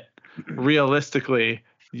Blit. Realistically,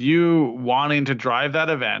 you wanting to drive that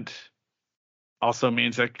event also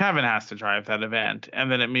means that Kevin has to drive that event. And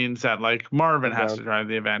then it means that like Marvin has to drive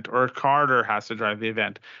the event or Carter has to drive the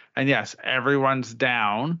event. And yes, everyone's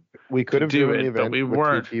down. We could have driven the event but we with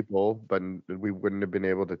weren't 2 people, but we wouldn't have been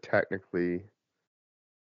able to technically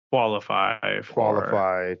qualify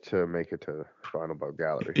to make it to Final Bout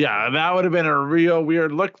Gallery. Yeah, that would have been a real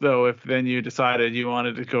weird look though if then you decided you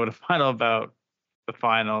wanted to go to Final Bout, the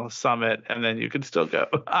final summit, and then you could still go.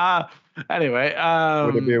 Anyway,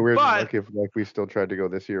 would it be a weird look if like we still tried to go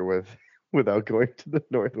this year without going to the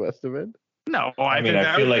Northwest event? No, I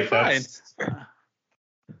feel like fine.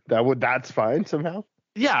 That's fine somehow.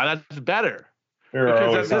 Yeah, that's better. There are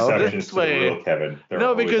always exceptions to the rule, Kevin.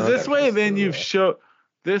 Because this way then you've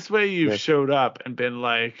showed up and been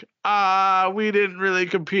like, we didn't really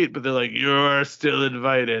compete, but they're like, you're still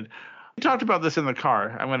invited. We talked about this in the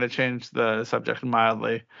car. I'm going to change the subject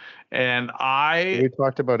mildly. And we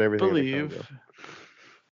talked about everything. Believe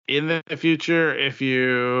in the future, if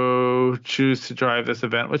you choose to drive this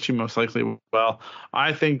event, which you most likely will,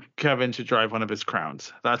 I think Kevin should drive one of his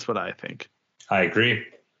crowns. That's what I think. I agree.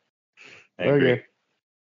 Okay.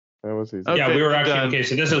 That was easy. Yeah, we were actually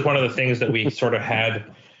so this is one of the things that we sort of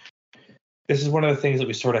had. This is one of the things that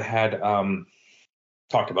we sort of had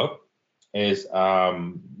talked about is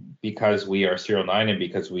because we are Serial 9 and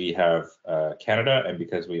because we have Canada and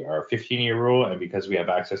because we are 15-year rule and because we have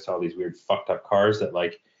access to all these weird fucked up cars that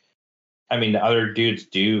other dudes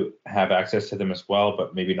do have access to them as well,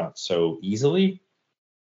 but maybe not so easily.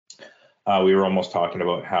 We were almost talking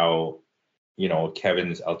about how,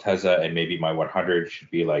 Kevin's Altezza and maybe my 100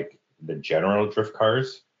 should be like the general drift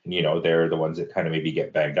cars. And, they're the ones that kind of maybe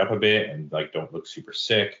get banged up a bit and like don't look super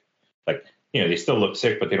sick. Like, they still look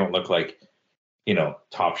sick, but they don't look like,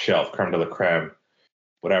 top shelf, creme de la creme,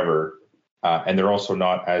 whatever. And they're also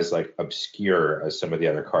not as like obscure as some of the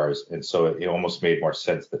other cars. And so it almost made more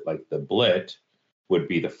sense that like the Blit would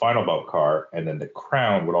be the Final Bout car, and then the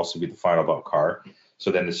Crown would also be the Final Bout car.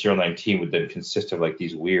 So then the Serial 9 team would then consist of like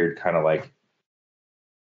these weird kind of like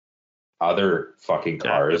other fucking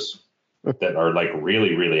cars that are like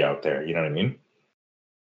really, really out there. You know what I mean?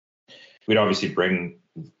 We'd obviously bring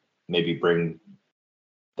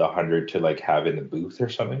the 100 to like have in the booth or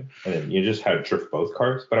something, and then you just have drift both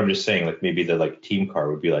cars. But I'm just saying, like maybe the like team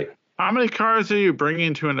car would be like. How many cars are you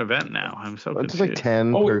bringing to an event now? I'm so confused. It's like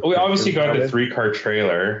 10. Oh, we obviously got the 3-car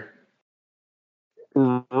trailer.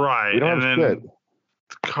 Right, we don't have shit.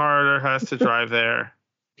 Carter has to drive there.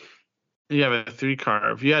 You have a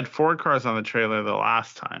 3-car. If you had 4 cars on the trailer the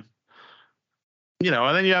last time,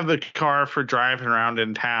 and then you have the car for driving around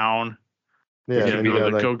in town. Yeah,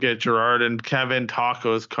 go get Gerard and Kevin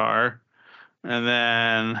Taco's car, and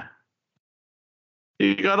then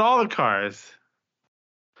you got all the cars.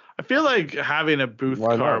 I feel like having a booth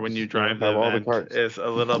car when you drive the event is a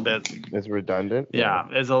little bit. It's redundant. Yeah,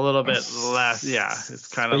 it's a little bit less. Yeah, it's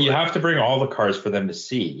kind of. But you have to bring all the cars for them to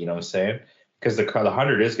see. You know what I'm saying? Because the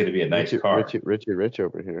 100 is going to be a nice car. Richie Rich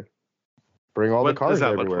over here. Bring all the cars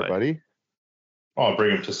everywhere, buddy. I'll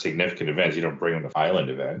bring them to significant events. You don't bring them to island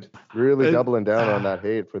event. Really doubling down on that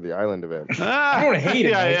hate for the island event. I don't hate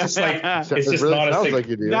it. It's just like it's just really not sounds like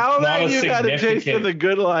you do. Now that you got a taste of the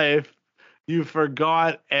good life, you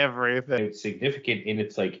forgot everything. It's significant in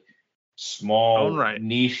its like small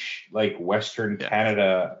niche like Western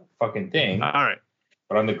Canada fucking thing. All right.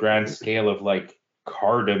 But on the grand scale of like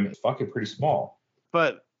cardom, it's fucking pretty small.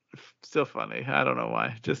 But still funny. I don't know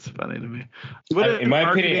why. Just funny to me. In my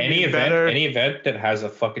opinion, any event that has a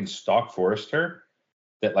fucking stock forester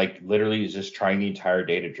that like literally is just trying the entire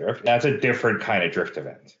day to drift, that's a different kind of drift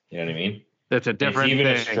event. You know what I mean? That's a different thing.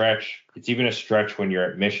 It's even a stretch when you're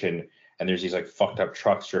at Mission and there's these like fucked up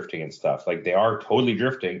trucks drifting and stuff. Like they are totally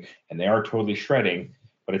drifting and they are totally shredding,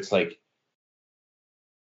 but it's like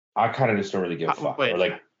I kind of just don't really give a fuck. Or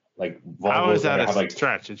like how is that a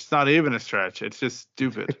stretch? It's not even a stretch. It's just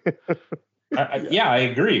stupid. I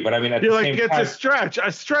agree, but I mean, you're like, it's a stretch.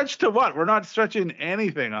 A stretch to what? We're not stretching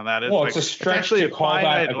anything on that. It's a stretch. It's actually a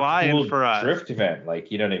finite line cool for us. Drift event,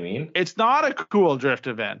 like, you know what I mean? It's not a cool drift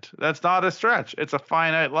event. That's not a stretch. It's a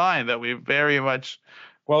finite line that we very much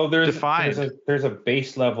defined. There's a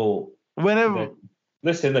base level. Listen.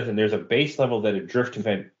 There's a base level that a drift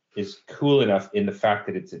event is cool enough in the fact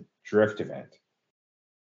that it's a drift event.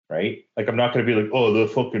 Right? Like, I'm not going to be like, oh, the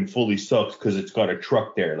fucking fully sucks because it's got a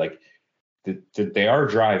truck there. Like, they are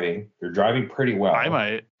driving. They're driving pretty well. I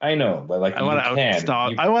might. I know, but like, I want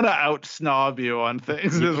to out snob you on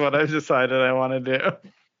things. Is what I've decided I want to do.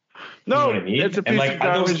 No, you know what I mean? It's a piece of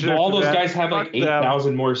garbage. All those guys have like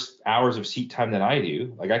 8,000 more hours of seat time than I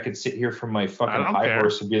do. Like, I could sit here from my fucking high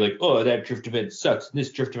horse and be like, oh, that drift event sucks.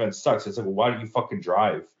 This drift event sucks. It's like, well, why don't you fucking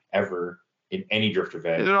drive ever? In any drift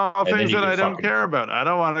event. These are all things that I don't care about. I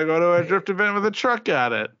don't want to go to a drift event with a truck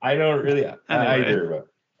at it. I don't really. Anyway. I do, but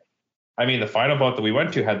I mean, the final boat that we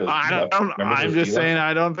went to had those. I'm just saying,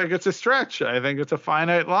 I don't think it's a stretch. I think it's a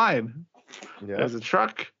finite line. Yeah. As a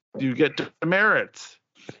truck, you get demerits.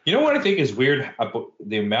 You know what I think is weird about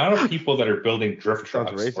the amount of people that are building drift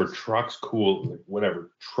trucks or trucks,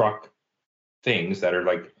 whatever truck things that are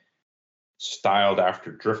like styled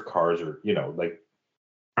after drift cars, or like.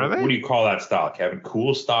 What do you call that style, Kevin?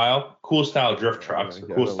 Cool style drift trucks,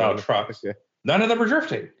 cool style trucks. Yeah. None of them are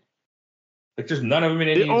drifting. Like, there's none of them in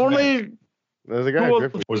any. There's a guy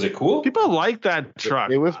drifting. Was it cool? People like that truck.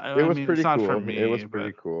 It was pretty cool. It was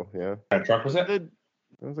pretty cool. Yeah. What kind of truck was it? It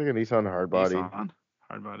was like a Nissan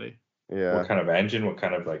hardbody. Yeah. What kind of engine? What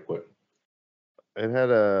kind of what? It had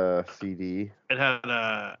a CD. It had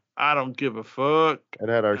a I don't give a fuck. It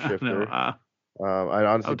had our shifter. I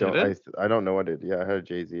honestly don't. I don't know what it. Yeah, I had a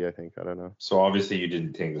Jay-Z. I think. I don't know. So obviously you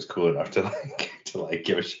didn't think it was cool enough to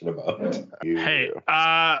give a shit about. Hey,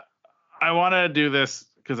 I want to do this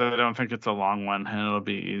because I don't think it's a long one and it'll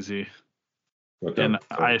be easy. And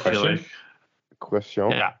I feel like question.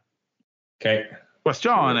 Yeah. Okay.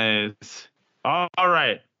 Question is all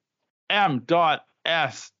right. M.S.3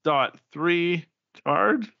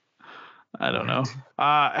 charge. I don't know.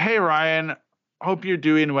 Hey Ryan. Hope you're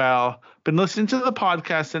doing well. Been listening to the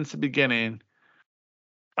podcast since the beginning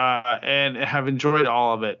and have enjoyed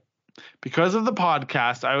all of it. Because of the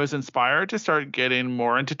podcast, I was inspired to start getting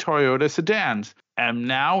more into Toyota sedans. I'm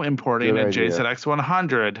now importing a JZX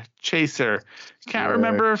 100 Chaser. Can't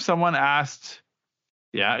remember if someone asked.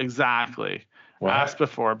 Yeah, exactly. What? Asked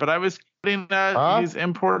before, but I was getting that he's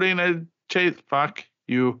importing a Chaser. Fuck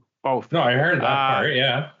you both. No, I heard that part.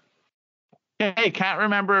 Yeah. Hey, can't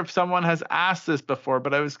remember if someone has asked this before,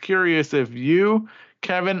 but I was curious if you,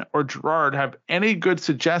 Kevin, or Gerard have any good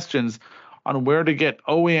suggestions on where to get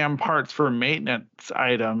OEM parts for maintenance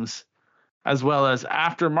items, as well as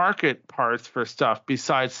aftermarket parts for stuff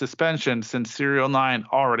besides suspension, since Serial9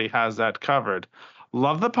 already has that covered.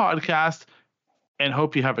 Love the podcast and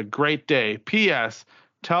hope you have a great day. P.S.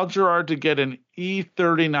 Tell Gerard to get an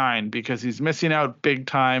E39 because he's missing out big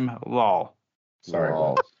time. Lol. Sorry,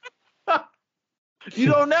 lol.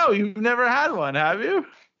 You don't know. You've never had one, have you?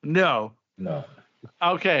 No.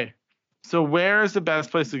 Okay. So where's the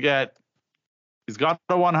best place to get? He's got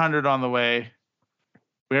the 100 on the way.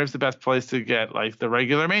 Where's the best place to get like the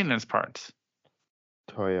regular maintenance parts?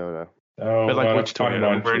 Toyota. Oh, but like which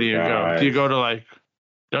Toyota? Where do you go? Do you go to like?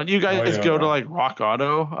 Don't you guys go to like Rock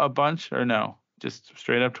Auto a bunch or no? Just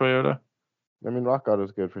straight up Toyota? I mean, Rock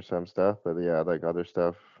Auto's good for some stuff, but yeah, like other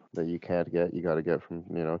stuff that you can't get, you got to get from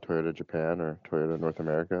Toyota Japan or Toyota North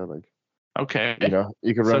America. Like, okay,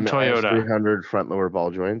 you can run the Toyota 300 front lower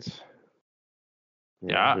ball joints.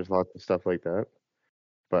 There's lots of stuff like that.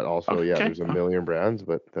 But also, there's a million brands,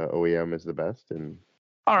 but the OEM is the best. And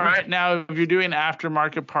all right, now if you're doing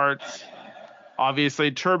aftermarket parts Obviously,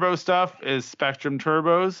 turbo stuff is Spectrum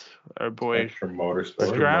Turbos. Our boy Spectrum Motorsports.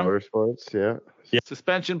 Scram. Motorsports, yeah.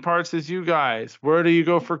 Suspension parts is you guys. Where do you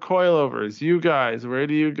go for coilovers? You guys. Where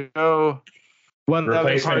do you go? What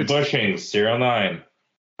Replacement other parts? bushings, Serial 9.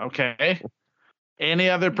 Okay. Any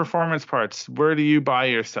other performance parts? Where do you buy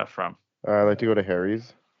your stuff from? I like to go to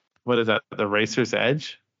Harry's. What is that? The Racer's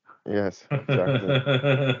Edge? Yes,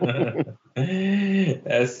 exactly.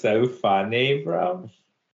 That's so funny, bro.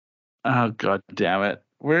 Oh, God damn it.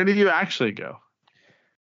 Where do you actually go?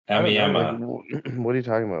 I don't know, Emma. like, what are you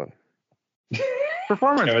talking about?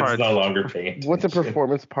 Performance Kevin's parts. no longer paying attention. What's a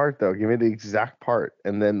performance part though? Give me the exact part,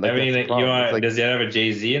 and then like I mean, that's the problem. you want? It's like, Does it have a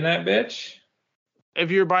Jay-Z in that bitch? If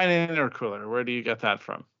you're buying an intercooler, where do you get that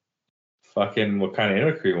from? Fucking what kind of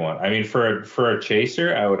intercooler you want? I mean, for a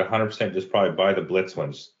chaser, I would 100% just probably buy the Blitz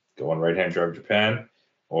ones. Go on Right Hand Drive Japan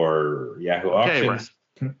or Yahoo Auctions.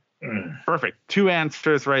 Perfect. 2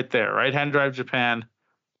 answers right there. Right Hand Drive Japan,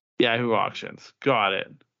 Yahoo Auctions. Got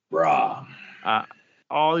it. Raw.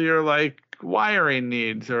 All your like wiring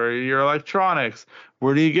needs or your electronics.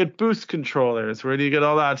 Where do you get boost controllers? Where do you get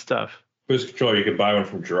all that stuff? Boost controller, you could buy one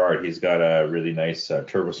from Gerard. He's got a really nice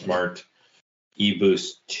Turbo Smart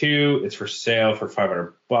E-Boost 2. It's for sale for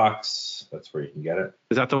 $500. That's where you can get it.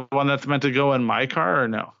 Is that the one that's meant to go in my car or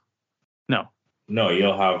no? No. No,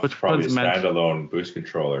 you'll have Which probably a one's meant- standalone boost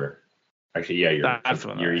controller. Actually, yeah, That's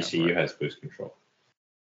what your I ECU have. has boost control.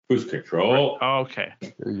 Boost control. Okay.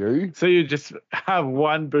 Yay. So you just have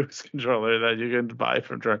one boost controller that you can buy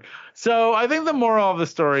from Gerard. So I think the moral of the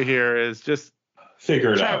story here is just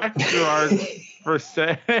Figure it check out. Gerard for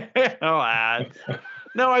sale ads.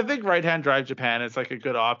 No, I think Right Hand Drive Japan is like a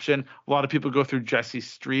good option. A lot of people go through Jesse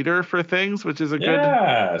Streeter for things, which is a good.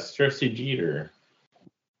 Yeah, Stressy Jeter.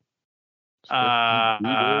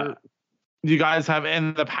 You guys have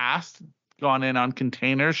in the past gone in on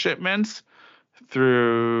container shipments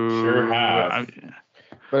through. Sure have.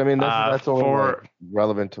 But I mean, that's only for like,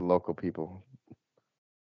 relevant to local people.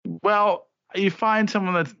 well, you find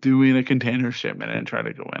someone that's doing a container shipment and try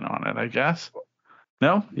to go in on it. I guess.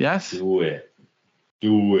 No. Yes. Do it.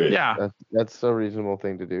 Yeah. That's a reasonable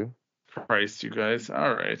thing to do. Christ, you guys.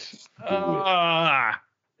 All right. Do it.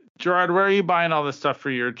 Gerard, where are you buying all this stuff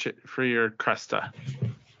for your Cresta?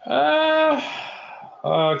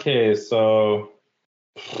 Okay, so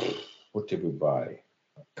what did we buy?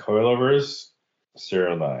 Coilovers,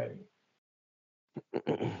 Serial 9.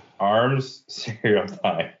 Arms, Serial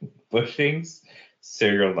 9. Bushings,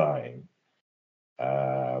 Serial 9.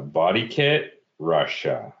 Body kit,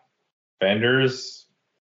 Russia. Fenders,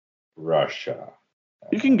 Russia.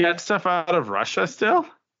 You can get stuff out of Russia still?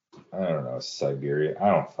 I don't know, Siberia. I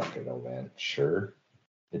don't fucking know, man. Sure.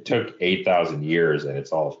 It took 8,000 years and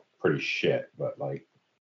it's all pretty shit, but like,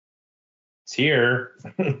 it's here.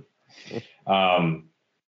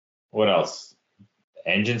 What else?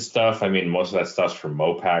 Engine stuff. I mean, most of that stuff's from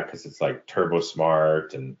Mopac because it's like Turbo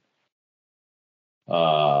Smart, and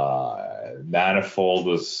manifold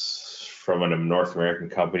was from a North American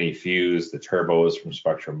company, Fuse. The turbo is from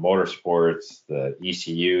Spectrum Motorsports. The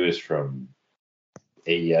ECU is from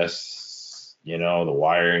AES. The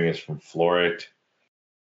wiring is from Florit.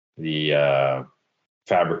 The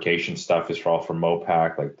fabrication stuff is all from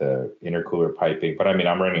Mopac, like the intercooler piping. But I mean,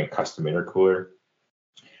 I'm running a custom intercooler.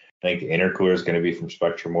 I think the intercooler is going to be from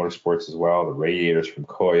Spectrum Motorsports as well. The radiators from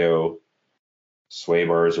Koyo. Sway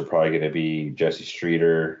bars are probably going to be Jesse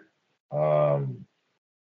Streeter.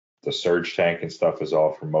 The surge tank and stuff is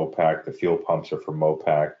all from Mopac. The fuel pumps are from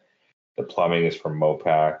Mopac. The plumbing is from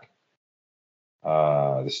Mopac.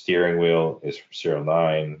 The steering wheel is from Serial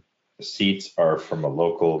 9. The seats are from a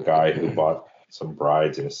local guy who bought some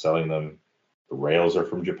brides and is selling them. The rails are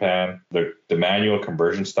from Japan. The manual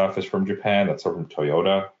conversion stuff is from Japan. That's all from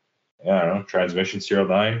Toyota. I don't know. Transmission, Serial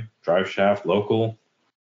 9. Drive shaft, local.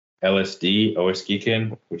 LSD, OS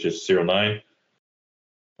Geekin, which is Serial 9.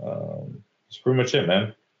 That's pretty much it,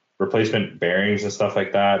 man. Replacement bearings and stuff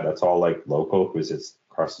like that. That's all like local because it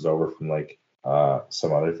crosses over from like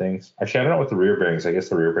some other things. Actually, I don't know what the rear bearings. I guess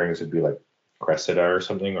the rear bearings would be like Cressida or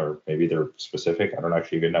something, or maybe they're specific. I don't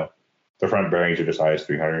actually even know. The front bearings are just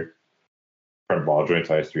IS300. Front ball joints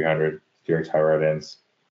IS300. Steering tie rod ends.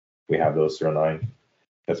 We have those Serial 9.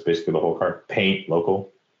 That's basically the whole car. Paint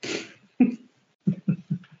local.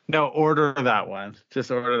 No, order that one.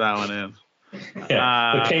 Just order that one in.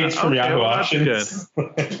 Yeah, the paint's from Yahoo Auctions.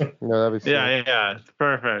 No, that'd be Yeah,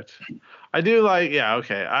 perfect. I do like,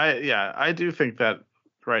 I do think that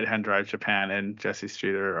Right Hand Drive Japan and Jesse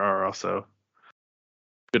Streeter are also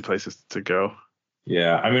good places to go.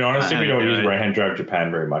 Yeah, I mean, honestly, we don't use Right Hand Drive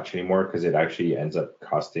Japan very much anymore because it actually ends up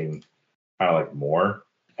costing kind of like more.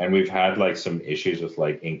 And we've had like some issues with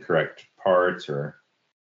like incorrect parts or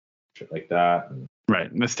shit like that.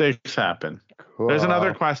 Right. Mistakes happen. Cool. There's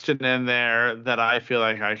another question in there that I feel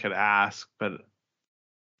like I could ask, but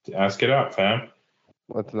Ask it up, fam.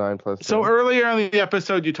 What's 9 plus 10? so earlier in the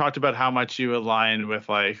episode, you talked about how much you aligned with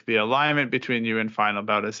like the alignment between you and Final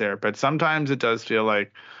Bout is there, but sometimes it does feel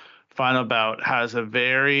like Final Bout has a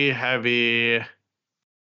very heavy,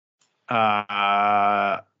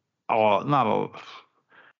 not a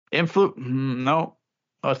influence. No,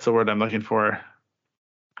 what's the word I'm looking for?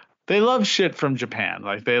 They love shit from Japan.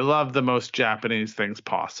 Like they love the most Japanese things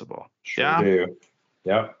possible. Sure do.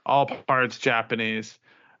 Yep. All parts Japanese.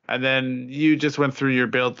 And then you just went through your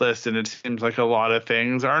build list, and it seems like a lot of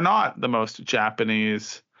things are not the most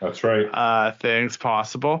Japanese. That's right. Things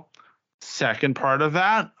possible. Second part of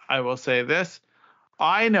that, I will say this.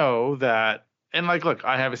 I know that, and like, look,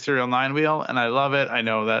 I have a Serial 9 wheel, and I love it. I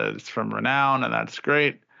know that it's from Renown, and that's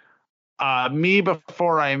great. Me,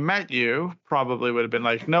 before I met you, probably would have been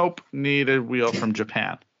like, nope, need a wheel from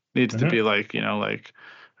Japan. Needs to be like, like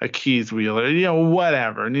a Keys wheel or,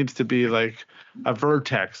 whatever. It needs to be like a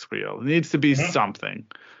Vertex wheel. It needs to be something.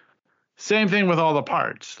 Same thing with all the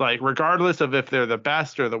parts. Like, regardless of if they're the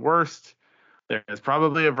best or the worst, there's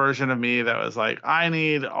probably a version of me that was like, I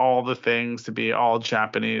need all the things to be all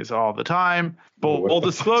Japanese all the time. Full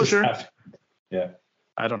disclosure. Yeah.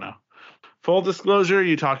 I don't know. Full disclosure,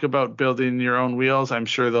 you talk about building your own wheels. I'm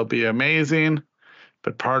sure they'll be amazing.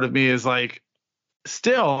 But part of me is like,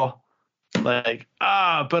 still, like,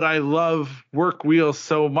 but I love work wheels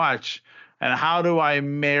so much. And how do I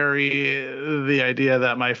marry the idea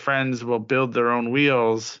that my friends will build their own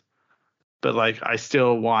wheels, but like I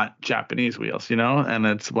still want Japanese wheels, And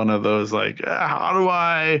it's one of those like,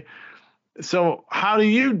 how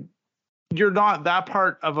do you're not that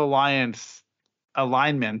part of alignment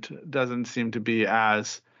doesn't seem to be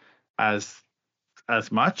as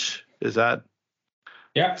much. Is that?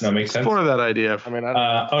 Yeah, no, makes sense. Explore that idea. I mean,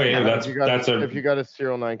 I don't if you got a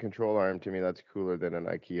Serial 9 control arm, to me, that's cooler than an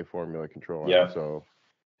IKEA Formula control arm. Yeah. So,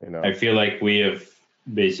 I feel like we have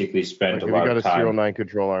basically spent a lot of time. If you got a Serial 9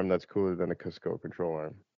 control arm, that's cooler than a Cusco control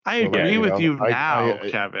arm. I agree with you now,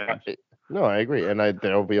 Kevin. No, I agree. And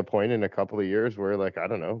there'll be a point in a couple of years where, like, I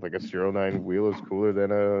don't know, like a Serial 9 wheel is cooler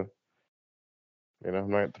than I'm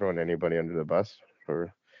not throwing anybody under the bus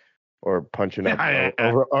or punching up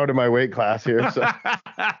out of my weight class here. So.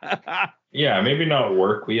 Yeah, maybe not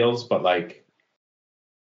work wheels, but like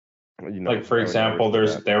for example,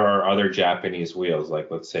 there are other Japanese wheels, like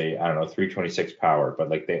let's say, I don't know, 326 power, but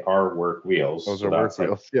like they are work wheels. Those are work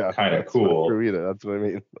wheels. Yeah, kind of cool. Not true either. That's what I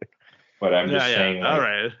mean. But I'm just saying, like, all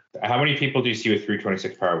right. How many people do you see with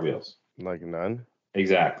 326 power wheels? Like none.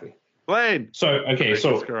 Exactly. Blade. So okay,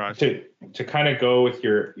 so to kind of go with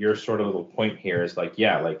your sort of little point here is like,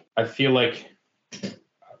 yeah, like I feel like,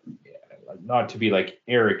 not to be like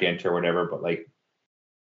arrogant or whatever, but like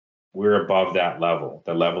we're above that level,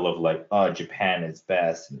 the level of like, oh, Japan is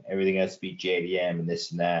best and everything has to be JDM and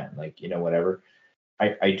this and that, and like, whatever.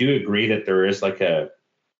 I do agree that there is like a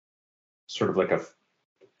sort of like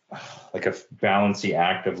a balancing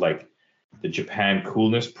act of like the Japan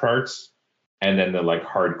coolness parts and then the like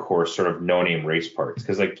hardcore sort of no-name race parts.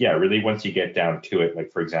 Because like, yeah, really once you get down to it,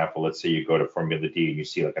 like for example, let's say you go to Formula D and you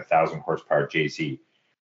see like 1,000 horsepower JZ,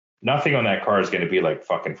 nothing on that car is going to be like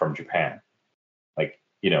fucking from Japan. Like,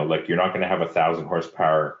 like you're not going to have 1,000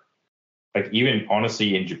 horsepower. Like even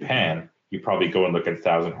honestly in Japan, you probably go and look at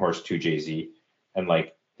 1,000 horse 2JZ and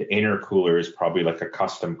like the intercooler is probably like a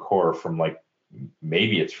custom core from like,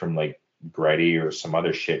 maybe it's from like Gretty or some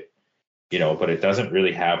other shit. But it doesn't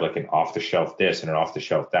really have like an off-the-shelf this and an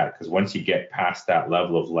off-the-shelf that. Because once you get past that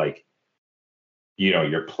level of like,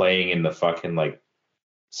 you're playing in the fucking like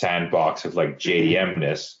sandbox of like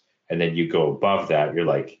JDM-ness, and then you go above that, you're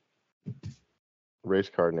like race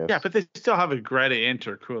car-ness. Yeah, but they still have a Gretty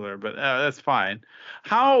intercooler, but that's fine.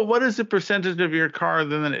 What is the percentage of your car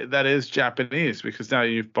then that is Japanese? Because now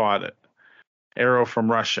you've bought it. Aero from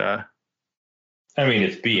Russia. I mean,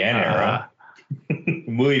 it's BN era.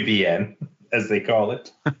 Muy bien, as they call it.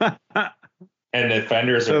 And the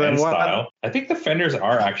fenders are N style. I think the fenders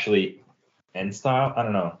are actually N style. I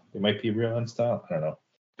don't know. They might be real N style. I don't know.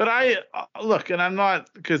 But I look, and I'm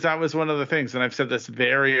not, because that was one of the things, and I've said this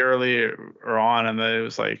very early on, and it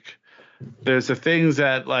was like, there's the things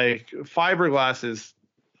that like fiberglass is,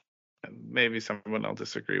 maybe someone will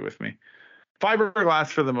disagree with me. Fiberglass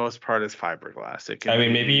for the most part is fiberglass.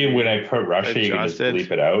 Maybe when I put Russia, you can just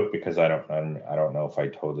bleep it out, because I don't know if I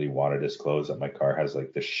totally want to disclose that my car has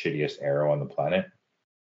like the shittiest aero on the planet.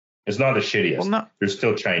 It's not the shittiest. Well, no. They're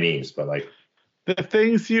still Chinese, but like. The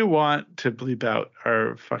things you want to bleep out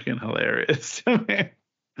are fucking hilarious to me.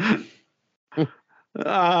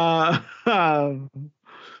 But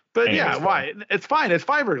Anyways, yeah, why? It's fine. It's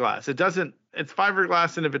fiberglass. It's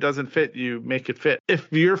fiberglass, and if it doesn't fit, you make it fit.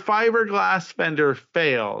 If your fiberglass fender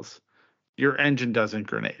fails, your engine doesn't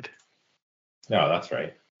grenade. No, that's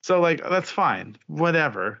right. So like that's fine.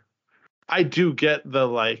 Whatever. I do get the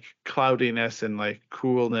like cloudiness and like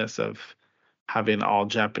coolness of having all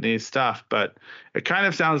Japanese stuff, but it kind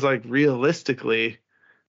of sounds like realistically,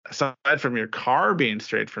 aside from your car being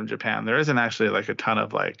straight from Japan, there isn't actually like a ton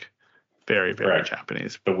of like very, very Correct.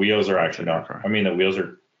 Japanese. The wheels are actually not. I mean, the wheels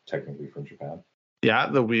are technically from Japan. Yeah,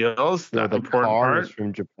 the wheels. No, The the important car part. is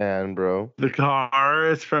from Japan, bro. The car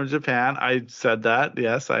is from Japan. I said that.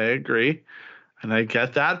 Yes, I agree. And I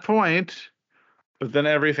get that point. But then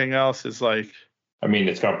everything else is like. I mean,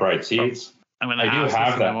 it's got bright seats. I'm going to I do ask have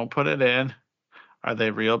this and I that. won't put it in. Are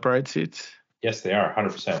they real bride seats? Yes, they are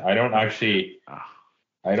 100%. I don't actually Oh,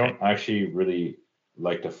 really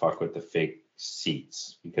like to fuck with the fake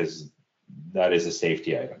seats because that is a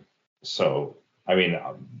safety item. So, I mean,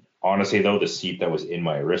 honestly though, the seat that was in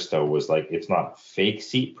my Aristo was like, it's not a fake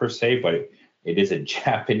seat per se, but it is a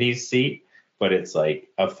Japanese seat, but it's like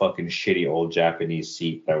a fucking shitty old Japanese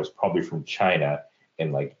seat that was probably from China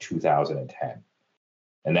in like 2010.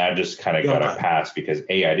 And that just kind of got a pass because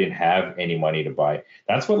I didn't have any money to buy.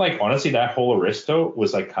 That's what, like, honestly, that whole Aristo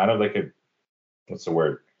was like kind of like a, what's the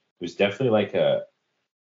word? It was definitely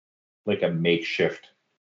like a makeshift.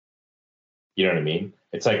 You know what I mean?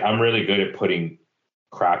 It's like I'm really good at putting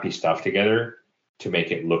crappy stuff together to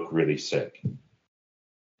make it look really sick.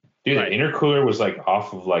 Dude, Right. The intercooler was like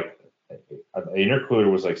off of like the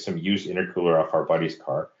intercooler was like some used intercooler off our buddy's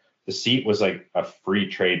car. The seat was like a free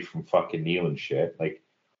trade from fucking Neil and shit. Like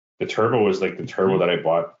the turbo was like the turbo that I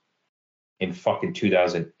bought in fucking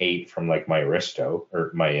 2008 from like my Aristo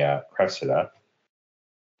or my Cressida.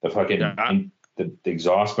 The fucking the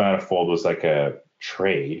exhaust manifold was like a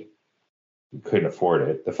trade. We couldn't afford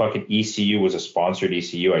it. The fucking ECU was a sponsored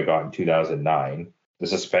ECU I got in 2009. The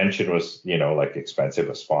suspension was, like expensive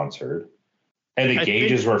but sponsored. And the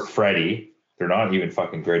gauges were Freddy. They're not even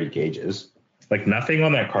fucking gritty gauges. Like nothing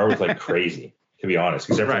on that car was like crazy, to be honest,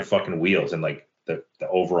 except for the fucking wheels and like the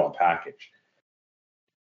overall package.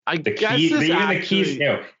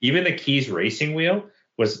 Even the Keys racing wheel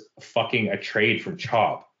was fucking a trade from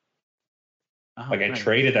Chob. I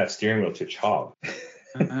traded that steering wheel to Chob.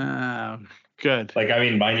 Good. Like, I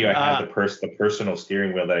mean, mind you, I had the personal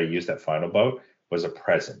steering wheel that I used at Final Bout was a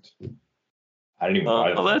present. I didn't even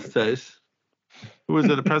buy the that's nice. Who was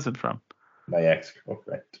it a present from? My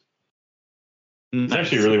ex-girlfriend. Nice. It's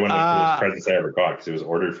actually really one of the coolest presents I ever got because it was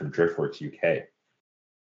ordered from Driftworks UK.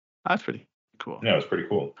 That's pretty cool. Yeah, it was pretty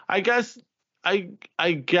cool. I guess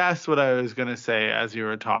what I was gonna say as you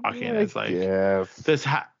were talking is like this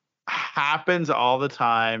happens all the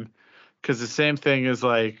time because the same thing is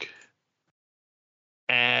like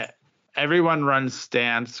everyone runs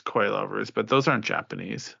stance coilovers, but those aren't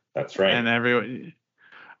Japanese. That's right.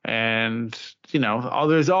 And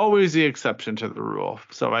there's always the exception to the rule.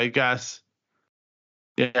 So I guess,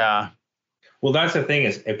 yeah. Well, that's the thing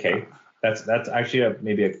is, okay, that's actually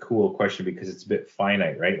maybe a cool question because it's a bit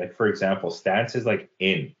finite, right? Like, for example, Stance is like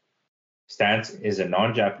in. Stance is a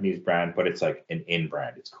non-Japanese brand, but it's like an in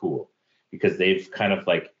brand. It's cool because they've kind of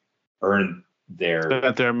like earned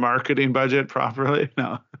their marketing budget properly.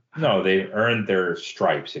 No, they've earned their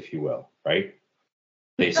stripes, if you will, right?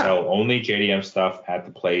 They sell only JDM stuff at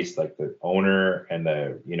the place. Like the owner and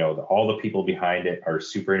all the people behind it are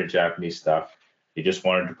super into Japanese stuff. They just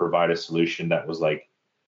wanted to provide a solution that was like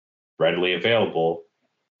readily available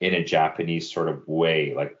in a Japanese sort of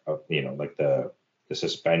way, like like the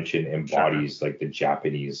suspension embodies like the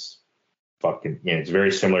Japanese fucking. It's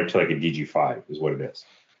very similar to like a DG5 is what it is.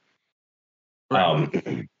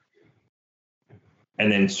 And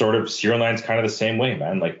then sort of Serial 9's kind of the same way,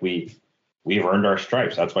 man. Like we've earned our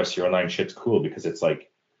stripes. That's why Serial 9 shit's cool because it's like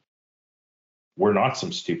we're not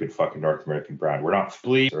some stupid fucking North American brand. We're not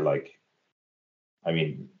Fleet or like, I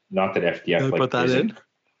mean, not that FDF like put that isn't.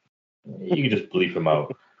 You can just bleep them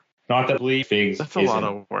out. Not that bleep Figs. That's a lot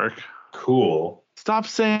of work. Cool. Stop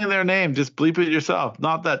saying their name. Just bleep it yourself.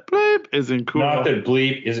 Not that bleep isn't cool. Not that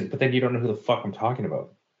bleep isn't. But then you don't know who the fuck I'm talking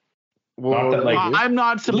about. Well, not that, I'm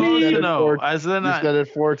not supposed to know. You said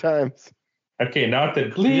it 4 times. Okay, not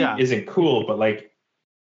that bleep isn't cool, but like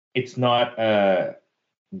it's not a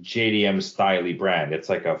JDM styly brand. It's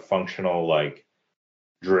like a functional like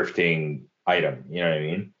drifting item. You know what I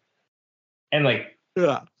mean? And like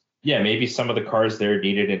maybe some of the cars there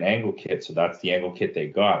needed an angle kit, so that's the angle kit they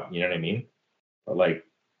got. You know what I mean? But like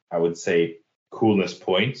I would say coolness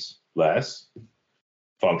points less,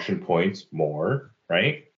 function points more,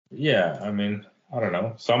 right? Yeah, I mean, I don't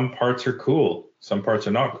know. Some parts are cool, some parts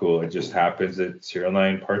are not cool. It just happens that Serial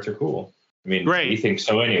 9 parts are cool. I mean, we think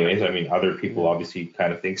so anyways. I mean, other people obviously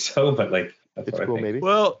kind of think so, but like, that's It's what cool, I think. maybe.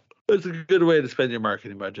 Well, it's a good way to spend your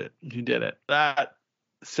marketing budget. You did it. That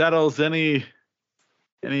settles any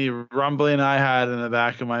rumbling I had in the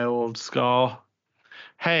back of my old skull.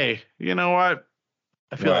 Hey, you know what?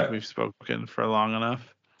 I feel like we've spoken for long enough,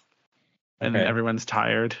 and everyone's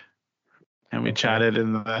tired, and we chatted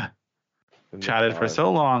chatted for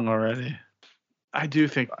so long already. I do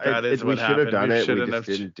think that is what happened. We should have done it. We just have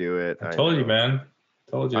didn't do it. I told you, man.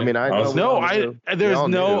 Told you. I mean, I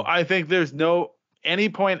think there's no any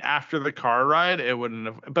point after the car ride it wouldn't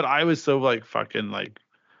have. But I was so like fucking like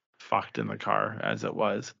fucked in the car as it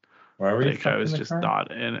was. Why were you I was just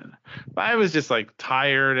not in it. I was just like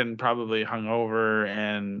tired and probably hungover,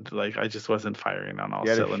 and like I just wasn't firing on all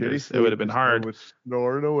cylinders. It would have been hard. It was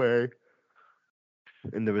snoring away,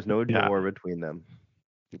 and there was no door between them.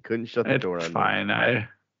 You couldn't shut the door on fine. I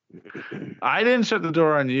didn't shut the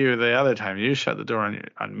door on you the other time. You shut the door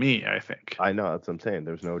on me, I think. I know, that's what I'm saying.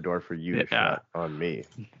 There's no door for you to shut on me.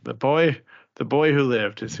 The boy who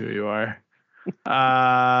lived is who you are. The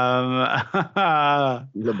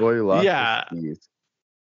boy who lost his keys.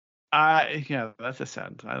 That's a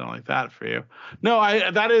sentence. I don't like that for you. No,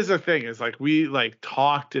 that is the thing. Is like we like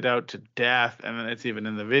talked it out to death, and then it's even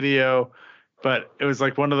in the video. But it was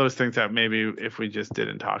like one of those things that maybe if we just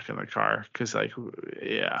didn't talk in the car, because like,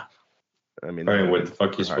 yeah. I mean, what the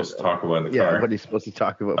fuck are you supposed to talk about in the car? Yeah, what are you supposed to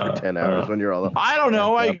talk about for 10 hours when you're all up? I don't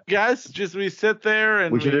know. I guess just we sit there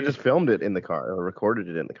and we should have just filmed it in the car or recorded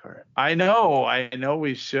it in the car. I know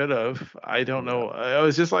we should have. I don't know. It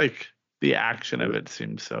was just like the action of it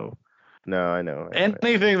seemed so. No, I know.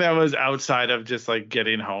 Anything that was outside of just like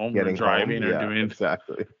getting home or driving or doing.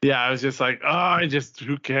 Exactly. Yeah, I was just like,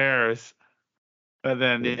 who cares? But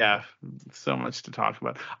then, so much to talk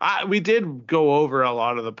about. We did go over a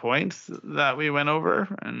lot of the points that we went over,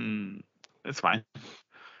 and it's fine.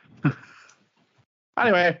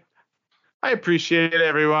 Anyway, I appreciate it,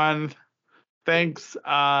 everyone. Thanks.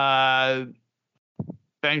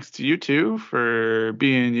 Thanks to you two for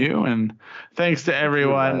being you, and thanks to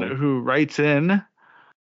everyone who writes in.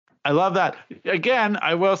 I love that. Again,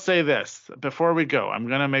 I will say this before we go. I'm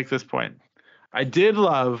going to make this point. I did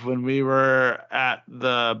love when we were at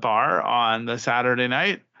the bar on the Saturday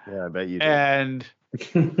night. Yeah, I bet you did. And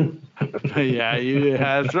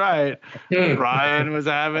that's right. Ryan was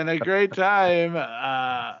having a great time.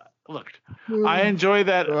 Look, I enjoy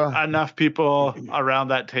that enough people around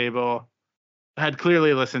that table had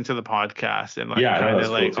clearly listened to the podcast and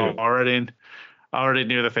already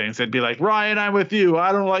knew the things. They'd be like, Ryan, I'm with you.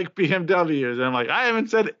 I don't like BMWs. And I'm like, I haven't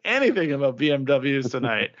said anything about BMWs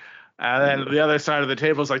tonight. And then the other side of the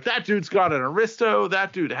table is like, that dude's got an Aristo.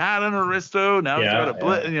 That dude had an Aristo. Now he's got a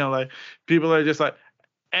Blitz. You know, like people are just like,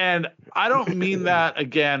 and I don't mean that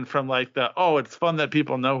again from like it's fun that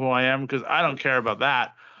people know who I am, because I don't care about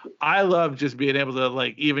that. I love just being able to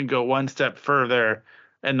like even go one step further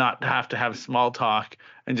and not have to have small talk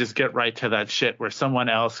and just get right to that shit where someone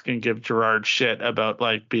else can give Gerard shit about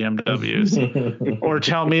like BMWs or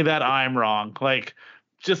tell me that I'm wrong. Like,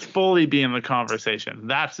 just fully be in the conversation.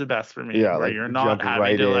 That's the best for me. Yeah, where like you're not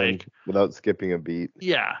having to like without skipping a beat.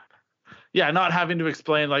 Yeah, not having to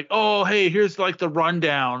explain like, oh, hey, here's like the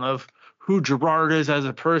rundown of who Gerard is as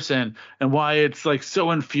a person and why it's like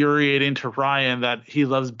so infuriating to Ryan that he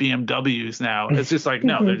loves BMWs now. It's just like,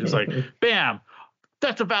 no, they're just like, bam,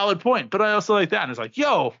 that's a valid point. But I also like that. And it's like,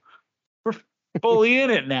 yo, we're fully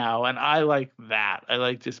in it now. And I like that. I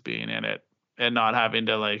like just being in it and not having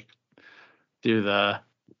to like do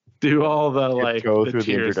all the like the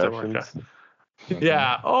tears to work out.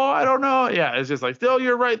 Yeah. Oh, I don't know. Yeah. It's just like, oh,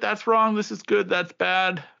 you're right. That's wrong. This is good. That's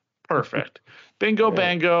bad. Perfect. Bingo,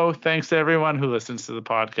 bango. Thanks to everyone who listens to the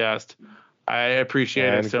podcast. I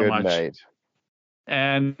appreciate it so much. Night.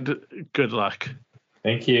 And good luck.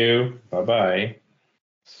 Thank you. Bye-bye.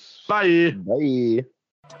 Bye. Bye.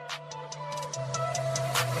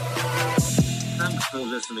 Thanks for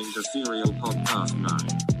listening to Serial Podcast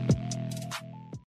 9.